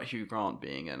 I was talking about Hugh Grant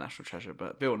being a national treasure,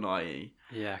 but Bill Nighy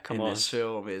Yeah, come in on. this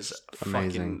film is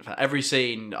Amazing. fucking... Every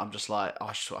scene, I'm just like, oh,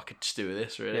 I could just do with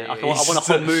this, really. Yeah, I want a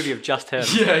whole movie of just him.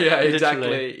 Yeah, Literally.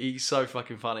 exactly. He's so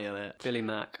fucking funny in it. Billy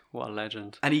Mack, what a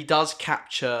legend. And he does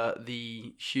capture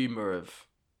the humour of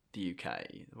the UK.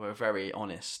 We're very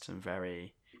honest and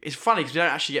very... It's funny because we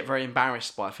don't actually get very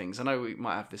embarrassed by things. I know we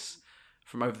might have this...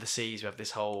 From over the seas, we have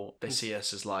this whole... They see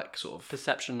us as like sort of...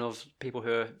 Perception of people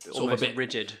who are of almost a bit-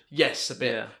 rigid. Yes, a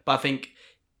bit. Yeah. But I think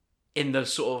in the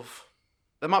sort of...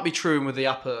 That might be true with the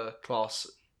upper class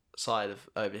side of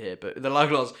over here, but the low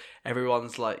class,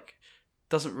 everyone's like...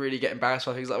 Doesn't really get embarrassed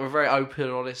by things. Like, we're very open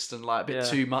and honest and like a bit Yeah.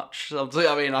 too much.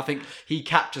 I mean, I think he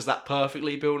captures that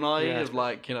perfectly, Bill Nighy. Yeah. Of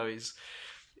like, you know,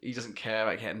 he doesn't care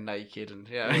about getting naked and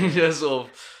he just sort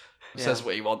of says Yeah.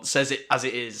 what he wants, says it as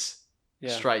it is. Yeah.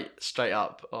 Straight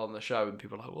up on the show, and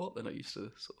people are like, "What? They're not used to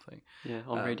this sort of thing." Yeah,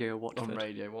 on Radio Watford. On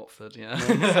Radio Watford,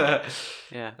 yeah.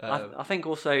 Yeah, I Um, think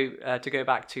also to go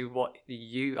back to what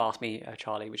you asked me,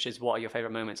 Charlie, which is what are your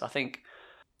favourite moments? I think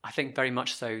very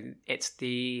much so. It's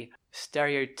the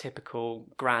stereotypical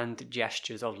grand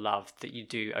gestures of love that you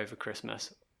do over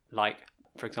Christmas, like,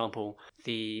 for example,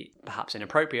 the perhaps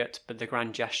inappropriate, but the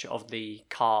grand gesture of the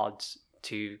cards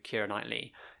to Keira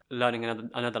Knightley, learning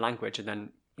another language, and then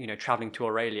traveling to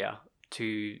Aurelia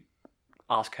to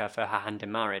ask her for her hand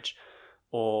in marriage,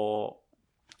 or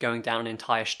going down an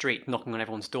entire street, knocking on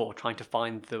everyone's door, trying to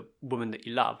find the woman that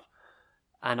you love.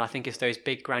 And I think it's those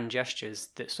big grand gestures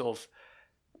that sort of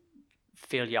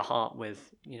fill your heart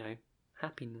with,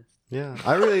 happiness. Yeah,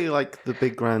 I really like the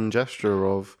big grand gesture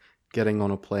of getting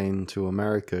on a plane to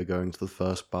America, going to the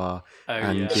first bar, Oh,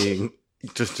 and yeah. being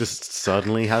just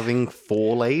suddenly having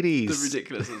 4 the ladies.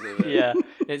 ridiculousness of it. Yeah,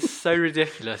 it's so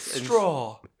ridiculous. And-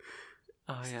 Straw.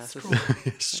 Oh, yeah.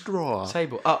 it's Straw. Straw.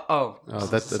 Table. Oh, It's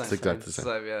that's the same exactly thing. the same.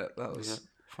 So, yeah, that was Yeah.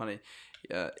 funny.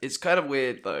 Yeah, it's kind of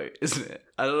weird though, isn't it?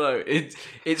 I don't know.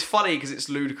 It's funny because it's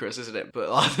ludicrous, isn't it?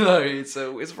 But I don't know. It's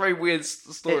a very weird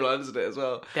storyline, isn't it? As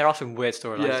well. There are some weird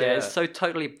storylines. Yeah, Yeah, yeah. It's so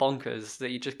totally bonkers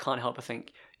that you just can't help but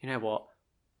think, you know what?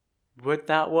 Would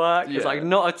that work? It's Yeah. like,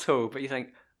 not at all. But you think,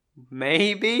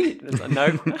 maybe? It's like,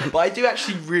 no. But I do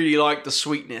actually really like the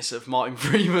sweetness of Martin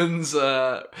Freeman's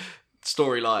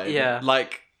storyline. Yeah.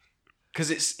 Like,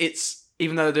 because it's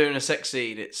even though they're doing a sex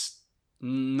scene, it's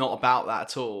not about that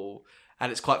at all.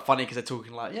 And it's quite funny because they're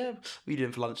talking like, yeah, what are you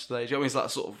doing for lunch today? Do you know what I mean? It's like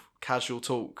sort of casual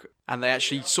talk. And they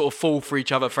actually sort of fall for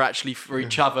each other for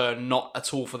each other and not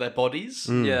at all for their bodies.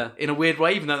 Yeah. In a weird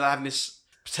way, even though they're having this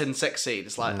pretend sex scene.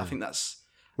 It's like, I think that's...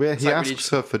 Well, It's he like really asks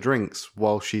her for drinks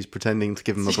while she's pretending to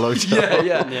give him a blowjob.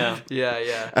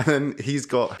 Yeah. And then he's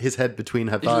got his head between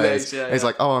her His thighs. legs, yeah, and he's yeah.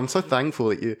 like, "Oh, I'm so thankful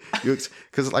that you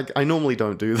because like I normally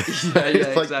don't do this. Yeah,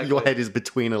 it's like exactly. your head is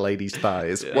between a lady's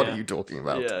thighs. What Yeah. are you talking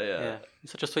about?" Yeah.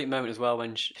 It's such a sweet moment as well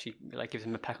when she like gives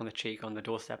him a peck on the cheek on the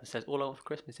doorstep and says, "All I want for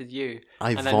Christmas is you." I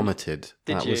And then- vomited.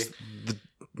 Did that you? was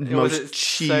the Was most it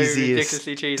so cheesiest,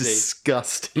 ridiculously cheesy?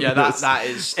 disgusting. Yeah, that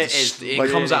is... It is. It Like,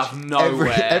 comes out of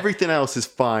nowhere. Everything else is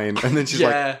fine, and then she's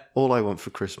Yeah. like, "All I want for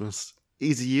Christmas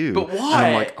is you." But why? And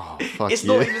I'm like, "Oh, fuck It's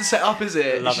you." not even set up, is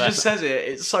it? Love She it. just says it.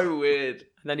 It's so weird.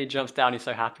 And then he jumps down. He's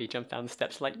so happy. He jumps down the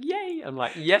steps like, "Yay!" I'm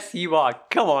like, "Yes, you are.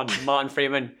 Come on, Martin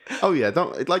Freeman." Oh yeah,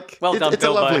 don't like. Well done, it's a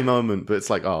Bilbo. lovely moment, but it's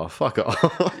like, oh, fuck off.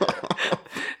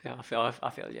 Yeah, I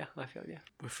feel. Yeah.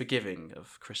 We're forgiving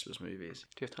of Christmas movies.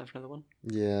 Do you have time for another one?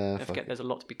 Yeah. Don't fuck forget, there's a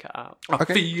lot to be cut out. I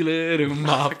Okay. feel it in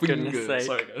my For goodness fingers. sake.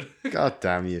 Sorry, good. God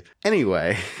damn you.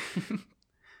 Anyway,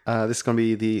 this is going to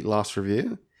be the last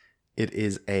review. It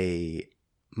is a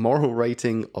moral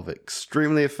rating of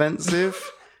extremely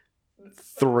offensive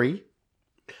 3.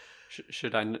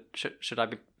 Should I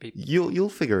be? You'll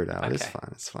figure it out. It's Okay. fine.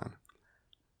 It's fine.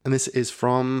 And this is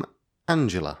from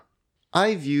Angela.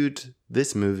 I viewed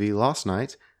this movie last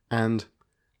night and,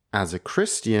 as a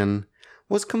Christian,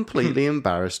 was completely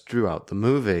embarrassed throughout the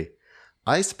movie.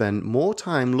 I spent more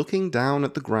time looking down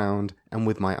at the ground and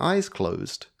with my eyes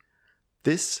closed.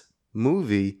 This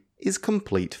movie is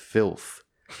complete filth.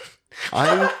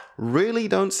 I really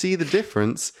don't see the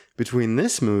difference between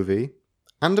this movie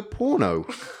and a porno.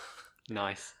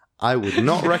 Nice. I would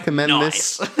not recommend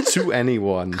Nice. this to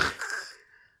anyone.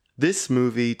 This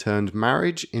movie turned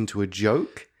marriage into a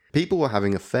joke. People were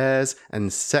having affairs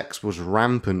and sex was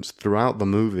rampant throughout the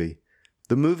movie.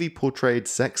 The movie portrayed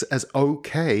sex as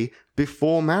okay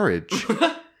before marriage.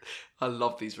 I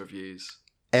love these reviews.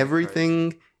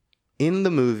 Everything in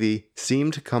the movie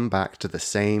seemed to come back to the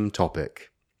same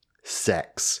topic.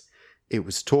 Sex. It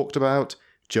was talked about,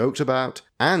 joked about,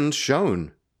 and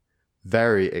shown.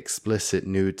 Very explicit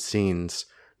nude scenes.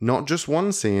 Not just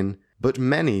one scene, but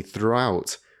many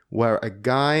throughout, where a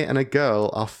guy and a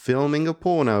girl are filming a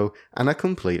porno and are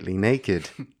completely naked,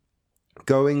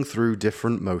 going through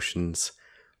different motions.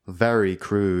 Very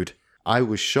crude. I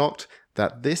was shocked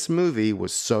that this movie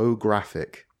was so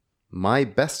graphic. My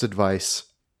best advice,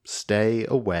 stay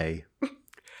away.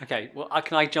 Okay, well,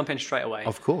 can I jump in straight away?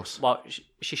 Of course. Well,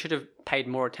 she should have paid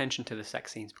more attention to the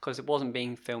sex scenes because it wasn't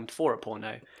being filmed for a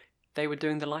porno. They were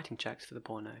doing the lighting checks for the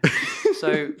porno.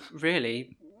 So,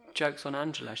 really, jokes on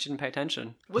Angela. She didn't pay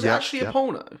attention. Was it Yeah, actually yeah. a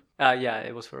porno? Yeah,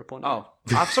 it was for a porno. Oh,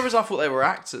 for some reason I thought they were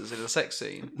actors in a sex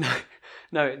scene.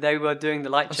 No, they were doing the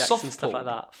light A checks soft and stuff porn?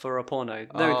 like that for a porno.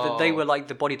 No, they Oh. were like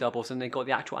the body doubles and they got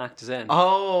the actual actors in.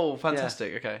 Oh,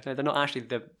 fantastic. Okay. No, they're not actually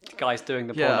the guys doing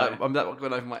the Yeah, porno. I'm that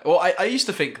went over my. Well, I used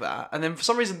to think that, and then for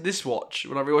some reason, this watch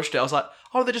when I rewatched it, I was like,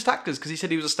 "Oh, they're just actors," because he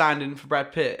said he was a stand-in for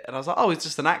Brad Pitt, and I was like, "Oh, he's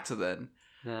just an actor then."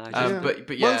 No, But yeah, Well,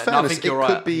 in no, I fairness, think you're it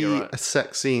right. could be You're right. a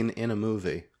sex scene in a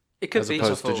movie, it could as be.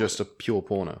 opposed to thought. just a pure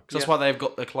porno. 'Cause that's why they've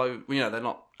got the clothes. You know, they're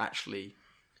not actually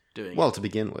doing. Well, it. to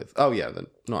begin with. Oh, yeah, they're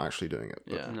not actually doing it.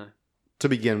 But Yeah, No. to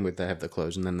begin with, they have their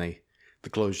clothes, and then the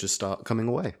clothes just start coming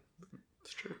away.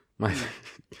 it's true. My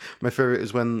my favorite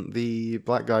is when the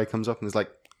black guy comes up and is like,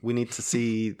 "We need to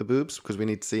see the boobs because we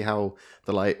need to see how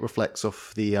the light reflects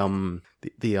off the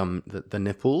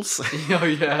nipples." Oh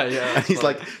yeah, yeah. And he's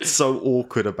like so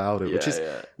awkward about it, which is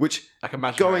yeah. which I can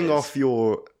imagine going how it is. off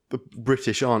your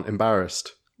British aren't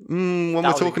embarrassed when That we're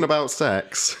would be talking good. about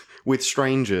sex with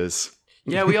strangers.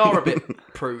 Yeah, we are a bit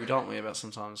prude, aren't we? About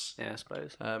sometimes. Yeah, I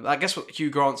suppose. I guess what Hugh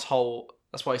Grant's whole.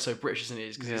 That's why he's so British, isn't he?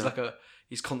 Because he's Yeah. like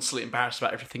he's constantly embarrassed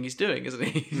about everything he's doing, isn't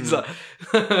he? He's Hmm. like.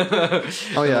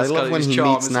 Oh yeah, I That's love kind of when his he charm,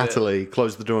 meets isn't it? Natalie,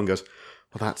 closes the door and goes,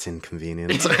 "Well, that's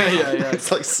inconvenient." Yeah.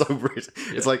 It's like so British.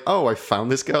 It's like, "Oh, I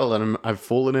found this girl and I've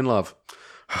fallen in love."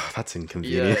 That's Yeah,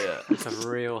 inconvenient. yeah, It's a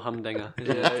real humdinger.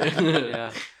 Isn't Yeah, it? yeah.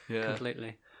 Yeah, yeah.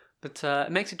 completely. But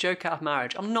it makes a joke out of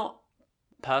marriage. I'm not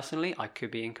personally. I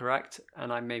could be incorrect,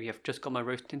 and I maybe have just got my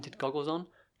rose-tinted goggles on,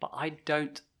 but I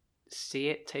don't see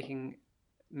it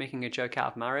making a joke out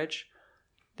of marriage.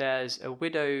 There's a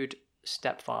widowed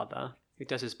stepfather who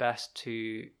does his best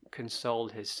to console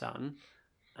his son,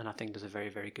 and I think does a very,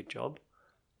 very good job.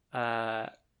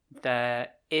 There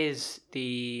is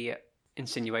the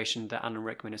insinuation that Alan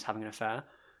Rickman is having an affair.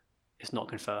 It's not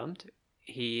confirmed.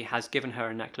 He has given her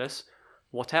a necklace.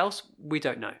 What else? We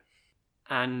don't know.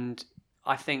 And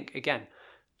I think, again,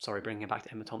 sorry, bringing it back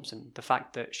to Emma Thompson, the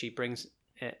fact that she brings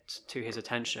it to his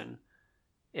attention,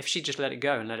 if she just let it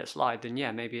go and let it slide, then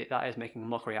yeah, maybe that is making a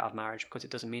mockery out of marriage because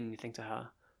it doesn't mean anything to her.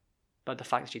 But the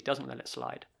fact that she doesn't let it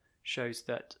slide shows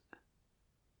that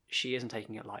she isn't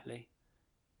taking it lightly.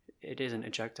 It isn't a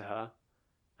joke to her.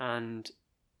 And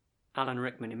Alan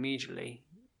Rickman immediately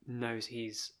knows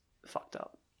he's fucked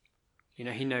up. You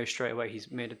know, he knows straight away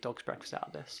he's made a dog's breakfast out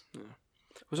of this. It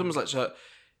was almost like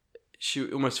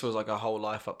she almost feels like her whole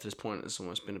life up to this point has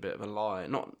almost been a bit of a lie.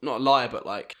 Not a lie, but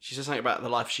like she says something about the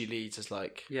life she leads as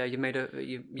like Yeah, you made a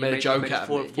you made a joke out of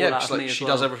me. Yeah, because like she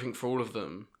does everything for all of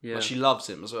them. Yeah. Like, she loves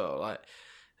him as well. Like,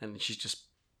 and she's just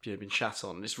been shat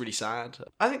on. It's really sad.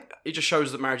 I think it just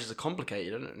shows that marriages are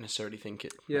complicated. I don't necessarily think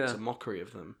it makes Yeah. a mockery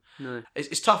of them. No.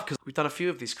 It's tough because we've done a few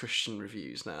of these Christian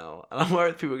reviews now, and I'm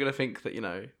worried people are going to think that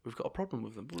we've got a problem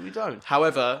with them, but we don't.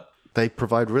 However, They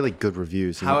provide really good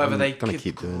reviews. And However, I'm they gonna give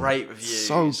keep doing great that. reviews.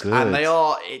 So good. And they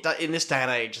are, in this day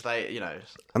and age,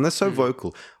 And they're so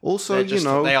vocal. Also, They're just-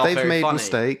 they are they've very made funny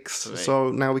mistakes, to me. so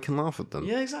now we can laugh at them.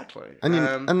 yeah, exactly. And,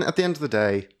 and at the end of the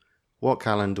day, what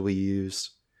calendar we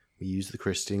use? We use the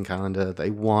Christian calendar.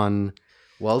 They won.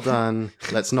 Well done.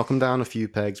 Let's knock them down a few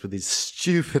pegs with these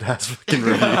stupid ass fucking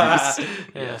reviews.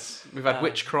 Yes. We've had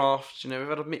Witchcraft, we've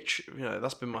had a Mitch,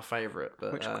 that's been my favourite.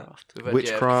 But, Witchcraft. we've had,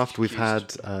 Witchcraft, we've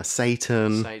accused had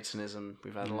Satan. Satanism,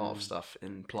 we've had a lot of stuff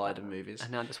implied in movies.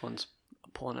 And now this one's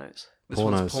pornos. This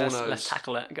one's Pornos. Let's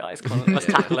tackle it, guys. Come on, let's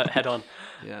tackle it head on.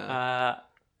 Yeah.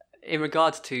 In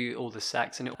regards to all the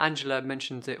sex, and Angela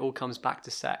mentions it all comes back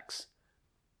to sex.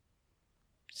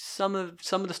 Some of the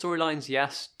storylines,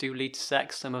 yes, do lead to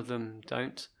sex. Some of them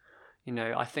don't.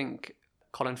 I think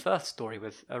Colin Firth's story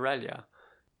with Aurelia,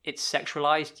 it's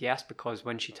sexualized, yes, because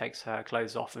when she takes her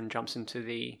clothes off and jumps into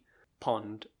the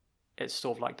pond, it's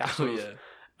sort of like that sort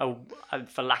of,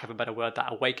 for lack of a better word,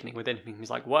 that awakening within him. He's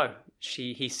like, whoa,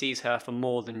 he sees her for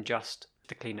more than just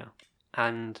the cleaner.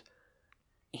 And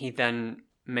he then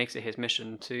makes it his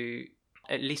mission to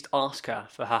at least ask her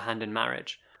for her hand in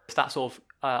marriage. It's that sort of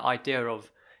idea of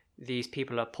these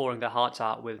people are pouring their hearts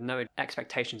out with no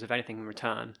expectations of anything in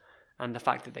return. And the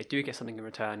fact that they do get something in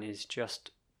return is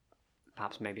just,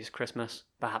 perhaps maybe it's Christmas,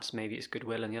 perhaps maybe it's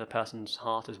goodwill in the other person's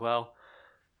heart as well.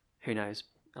 Who knows?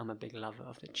 I'm a big lover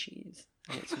of the cheese,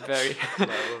 and it's very Well,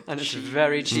 and it's cheese.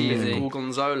 very cheesy.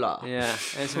 Gorgonzola. Yeah,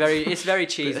 it's very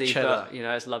cheesy, cheddar. but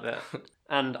I just love it.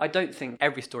 And I don't think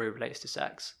every story relates to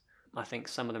sex. I think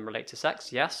some of them relate to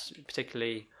sex, yes,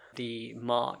 particularly the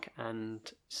Mark and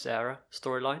Sarah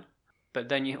storyline. But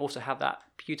then you also have that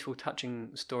beautiful,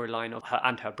 touching storyline of her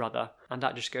and her brother, and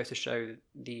that just goes to show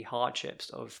the hardships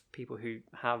of people who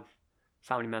have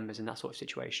family members in that sort of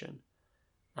situation.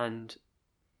 And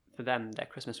for them, their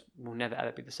Christmas will never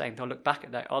ever be the same. They'll look back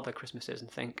at their other Christmases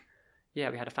and think, yeah,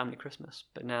 we had a family Christmas,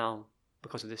 but now,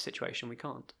 because of this situation, we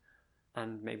can't.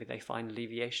 And maybe they find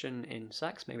alleviation in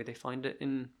sex, maybe they find it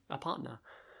in a partner.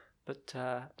 But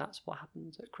that's what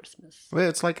happens at Christmas. Well,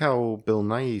 it's like how Bill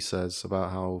Nighy says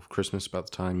about how Christmas is about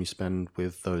the time you spend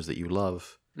with those that you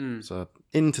love. So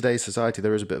in today's society,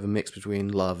 there is a bit of a mix between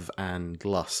love and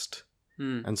lust.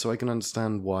 And so I can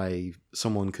understand why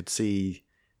someone could see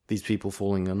these people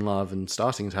falling in love and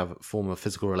starting to have a form of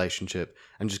physical relationship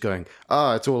and just going,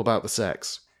 it's all about the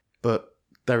sex. But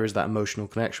there is that emotional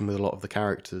connection with a lot of the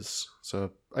characters.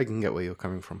 So I can get where you're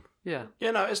coming from. Yeah.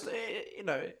 It's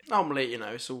normally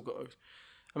it's all got.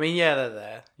 I mean, yeah, they're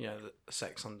there, the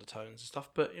sex undertones and stuff,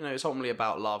 but it's ultimately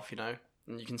about love,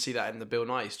 and you can see that in the Bill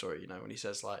Nighy story, when he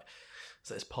says like,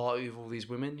 "So this party with all these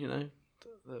women,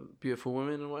 the beautiful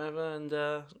women and whatever, and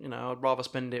I'd rather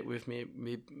spend it with me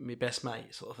best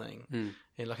mate sort of thing,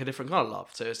 in like a different kind of love."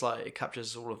 So it's like it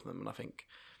captures all of them, and I think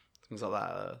things like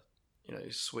that are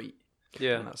sweet.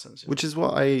 Yeah. In that sense. Which is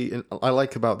what I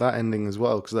like about that ending as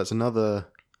well, because that's another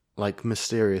like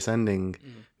mysterious ending,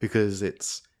 because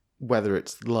it's whether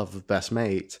it's love of best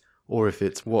mate or if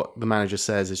it's what the manager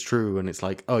says is true, and it's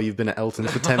like, oh, you've been at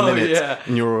Elton's for 10 minutes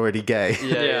and you're already gay.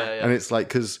 Yeah. And it's like,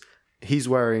 because he's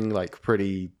wearing like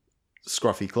pretty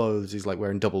scruffy clothes, he's like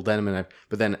wearing double denim and everything,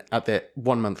 but then at the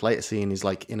 1 month later scene, he's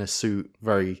like in a suit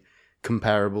very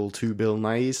comparable to Bill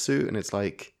Nighy's suit, and it's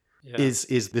like, is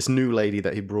this new lady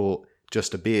that he brought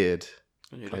just a beard?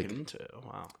 You're looking into it. Oh,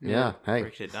 wow. Yeah, hey.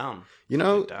 Breaking it down.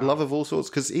 Love of all sorts,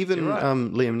 because even You're right.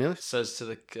 Liam Neeson Says to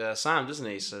the Sam, doesn't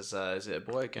he? Says, "Is it a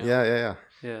boy again?" Yeah.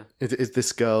 Yeah. Is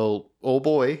this girl or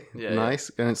boy? Yeah,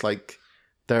 Nice. And it's like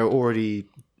they're already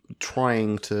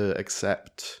trying to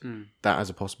accept that as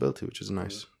a possibility, which is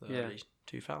nice. The early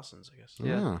 2000s, I guess.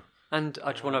 Yeah. And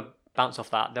I just want to bounce off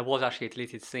that. There was actually a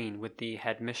deleted scene with the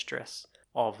headmistress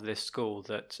of this school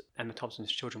that Emma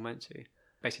Thompson's children went to.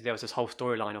 Basically, there was this whole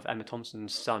storyline of Emma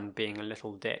Thompson's son being a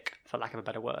little dick, for lack of a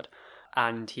better word.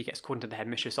 And he gets called into the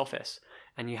headmistress' office.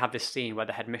 And you have this scene where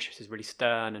the headmistress is really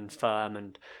stern and firm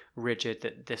and rigid,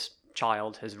 that this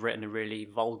child has written a really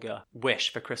vulgar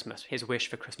wish for Christmas. His wish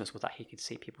for Christmas was that he could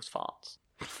see people's farts.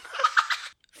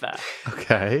 Fair.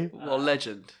 Okay. Well,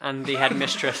 legend. And the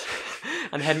headmistress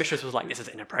was like, "This is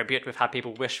inappropriate. We've had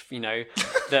people wish,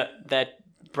 that their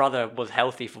brother was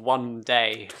healthy for one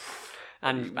day."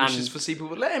 And Wishes for people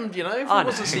would let him, if he I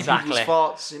wants know, to see exactly. people's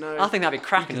farts, I think that'd be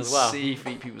cracking you as well. see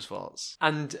people's farts.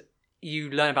 And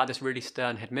you learn about this really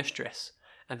stern headmistress.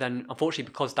 And then,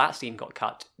 unfortunately, because that scene got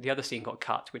cut, the other scene got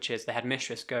cut, which is the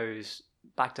headmistress goes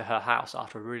back to her house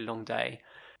after a really long day,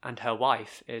 and her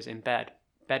wife is in bed,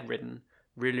 bedridden,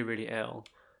 really, really ill.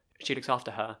 She looks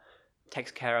after her, takes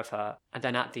care of her, and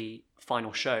then at the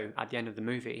final show, at the end of the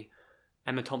movie,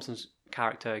 Emma Thompson's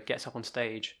character gets up on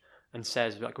stage and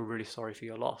says, like, "We're really sorry for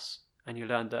your loss." And you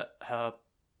learn that her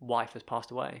wife has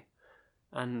passed away.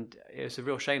 And it was a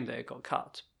real shame that it got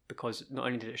cut, because not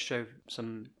only did it show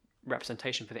some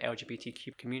representation for the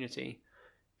LGBTQ community,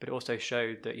 but it also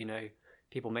showed that,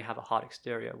 people may have a hard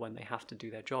exterior when they have to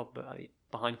do their job, but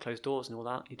behind closed doors and all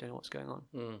that, you don't know what's going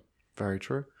on. Very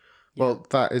true. Well,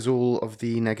 that is all of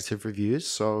the negative reviews,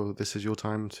 so this is your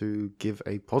time to give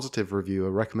a positive review,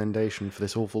 a recommendation for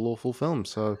this awful, awful film.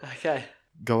 So Okay.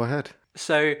 go ahead.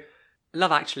 So,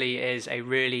 Love Actually is a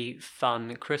really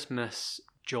fun Christmas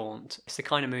jaunt. It's the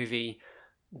kind of movie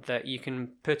that you can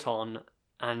put on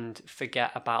and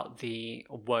forget about the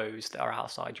woes that are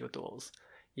outside your doors.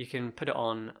 You can put it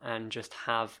on and just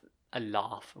have a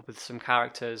laugh with some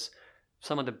characters,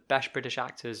 some of the best British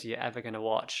actors you're ever going to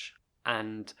watch,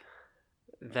 and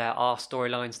there are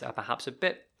storylines that are perhaps a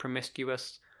bit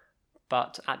promiscuous,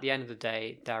 but at the end of the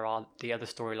day, there are the other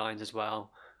storylines as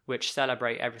well, which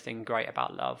celebrate everything great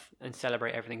about love and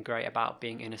celebrate everything great about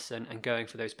being innocent and going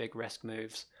for those big risk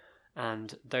moves.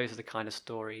 And those are the kind of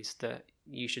stories that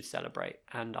you should celebrate.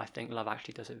 And I think Love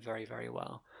Actually does it very, very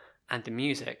well. And the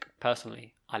music,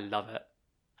 personally, I love it.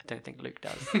 I don't think Luke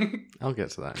does. I'll get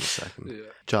to that in a second.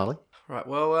 Yeah. Charlie? Right,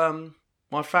 well,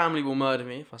 my family will murder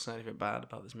me if I say anything bad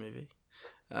about this movie,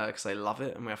 because they love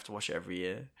it and we have to watch it every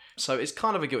year. So it's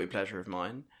kind of a guilty pleasure of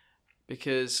mine,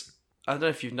 because I don't know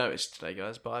if you've noticed today,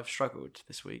 guys, but I've struggled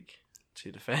this week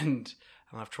to defend,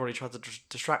 and I've tried to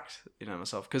distract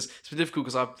myself, because it's been difficult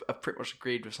because I've pretty much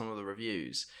agreed with some of the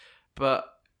reviews, but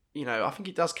I think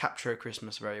it does capture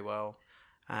Christmas very well,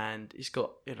 and it's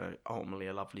got ultimately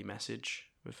a lovely message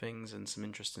with things and some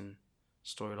interesting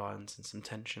storylines and some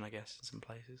tension, I guess, in some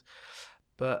places.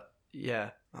 But yeah,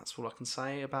 that's all I can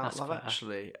say about That's Love fair.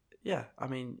 Actually. Yeah, I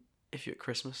mean, if you're at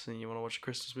Christmas and you want to watch a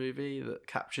Christmas movie that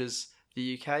captures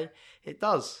the UK, it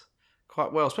does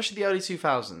quite well, especially the early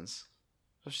 2000s.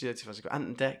 Especially the early 2000s. You got Ant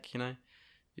and Dec,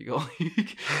 you got.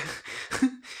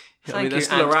 I mean, they're you,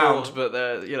 still Ant around, Dec. but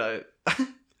they're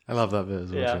I love that bit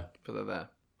as well. Yeah. too. but they're there.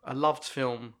 A loved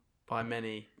film by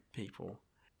many people,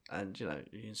 and you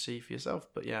can see for yourself.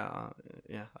 But yeah, I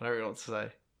don't really know what to say.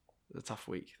 It was a tough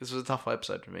week. This was a tough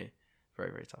episode for me.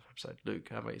 Very, very tough episode. Luke,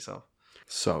 how about yourself?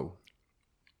 So,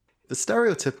 the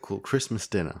stereotypical Christmas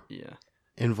dinner Yeah.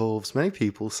 involves many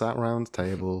people sat around a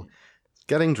table,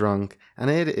 getting drunk, and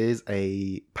it is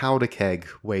a powder keg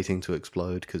waiting to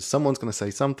explode because someone's going to say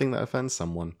something that offends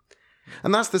someone.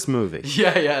 And that's this movie.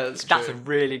 Yeah, that's true. That's a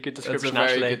really good description,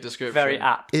 very actually. good description. Very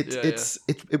apt.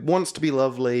 It wants to be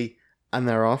lovely, and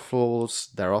there are flaws,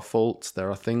 there are faults, there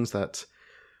are things that,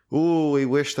 we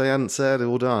wish they hadn't said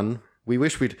or done. We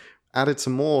wish we'd added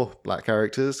some more black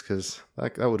characters, because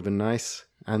that would have been nice,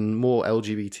 and more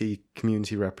LGBT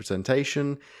community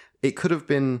representation. It could have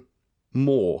been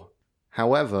more.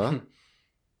 However,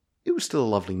 it was still a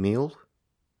lovely meal.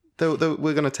 Though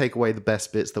we're going to take away the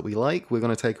best bits that we like. We're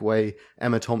going to take away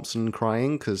Emma Thompson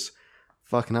crying, because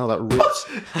fucking hell, that rips.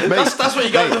 That's what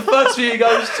you go. The first thing he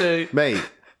goes to. Mate,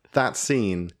 that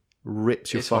scene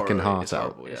rips your It's fucking horrible, heart it's out.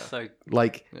 horrible, It's yeah. so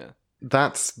Like, Yeah,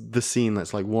 that's the scene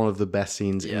that's like one of the best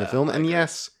scenes in the Yeah, film. I And agree.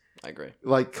 yes, I agree.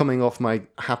 like coming off my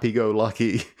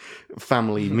happy-go-lucky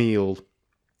family meal,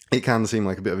 it can seem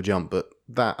like a bit of a jump, but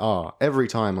every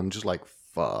time I'm just like,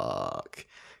 fuck.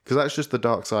 Because that's just the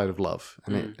dark side of love,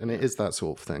 and it is that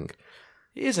sort of thing.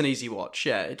 It is an easy watch.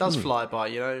 Yeah, it does fly by.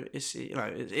 It's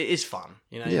it is fun.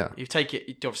 Yeah. You take it.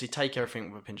 You obviously take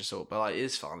everything with a pinch of salt, but like, it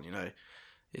is fun.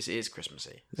 It is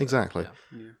Christmassy. So, Exactly.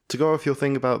 yeah. To go off your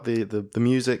thing about the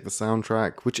music, the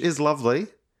soundtrack, which is lovely.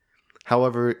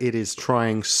 However, it is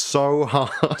trying so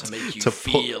hard To make you put,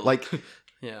 feel like,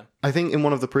 Yeah. I think in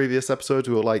one of the previous episodes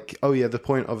we were like, oh yeah, the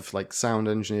point of like sound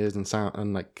engineers and sound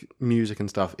and like music and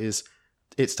stuff is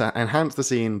it's to enhance the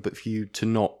scene, but for you to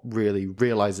not really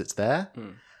realize it's there.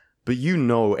 But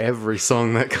every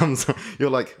song that comes on, you're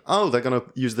like, oh, they're going to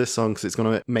use this song because it's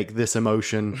going to make this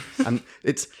emotion. And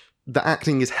the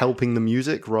acting is helping the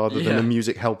music rather than Yeah. the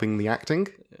music helping the acting,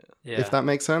 yeah. if that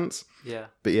makes sense. Yeah.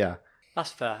 But yeah,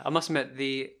 That's fair. I must admit,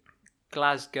 the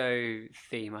Glasgow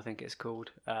theme, I think it's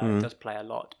called, does play a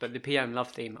lot. But the PM Love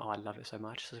theme, I love it so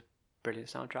much. It's a brilliant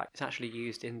soundtrack. It's actually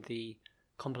used in the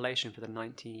compilation for the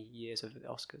 90 years of the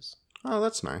Oscars. oh,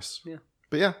 that's nice. Yeah.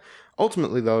 But yeah,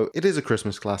 ultimately though, it is a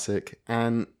Christmas classic.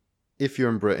 And if you're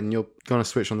in Britain, you're going to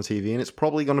switch on the TV and it's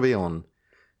probably going to be on.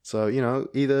 So,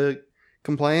 either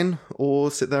complain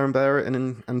or sit there and bear it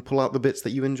and pull out the bits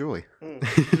that you enjoy.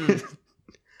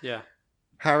 Yeah.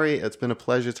 Harry, it's been a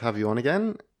pleasure to have you on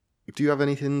again. Do you have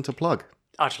anything to plug?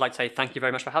 I'd just like to say thank you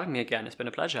very much for having me again. It's been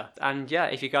a pleasure. And yeah,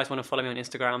 if you guys want to follow me on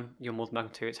Instagram, you're more than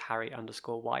welcome to. It's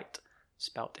Harry_White,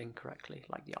 spelt incorrectly,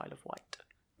 like the Isle of Wight.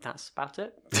 That's about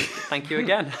it. Thank you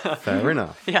again. Fair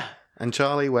enough. Yeah. And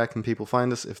Charlie, where can people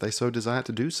find us if they so desire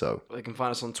to do so? They can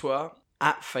find us on Twitter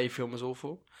at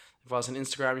FaveFilmWasAwful. If I was on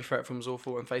Instagram, your favourite film was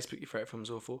awful, and Facebook, your favourite film was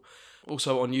awful.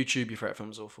 Also on YouTube, your favourite film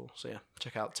was awful. So yeah,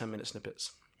 check out 10-minute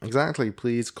snippets. Exactly.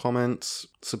 Please comment,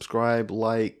 subscribe,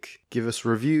 like, give us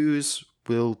reviews.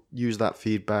 We'll use that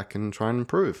feedback and try and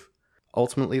improve.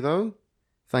 Ultimately, though,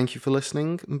 thank you for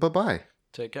listening, and bye-bye.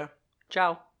 Take care.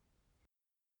 Ciao.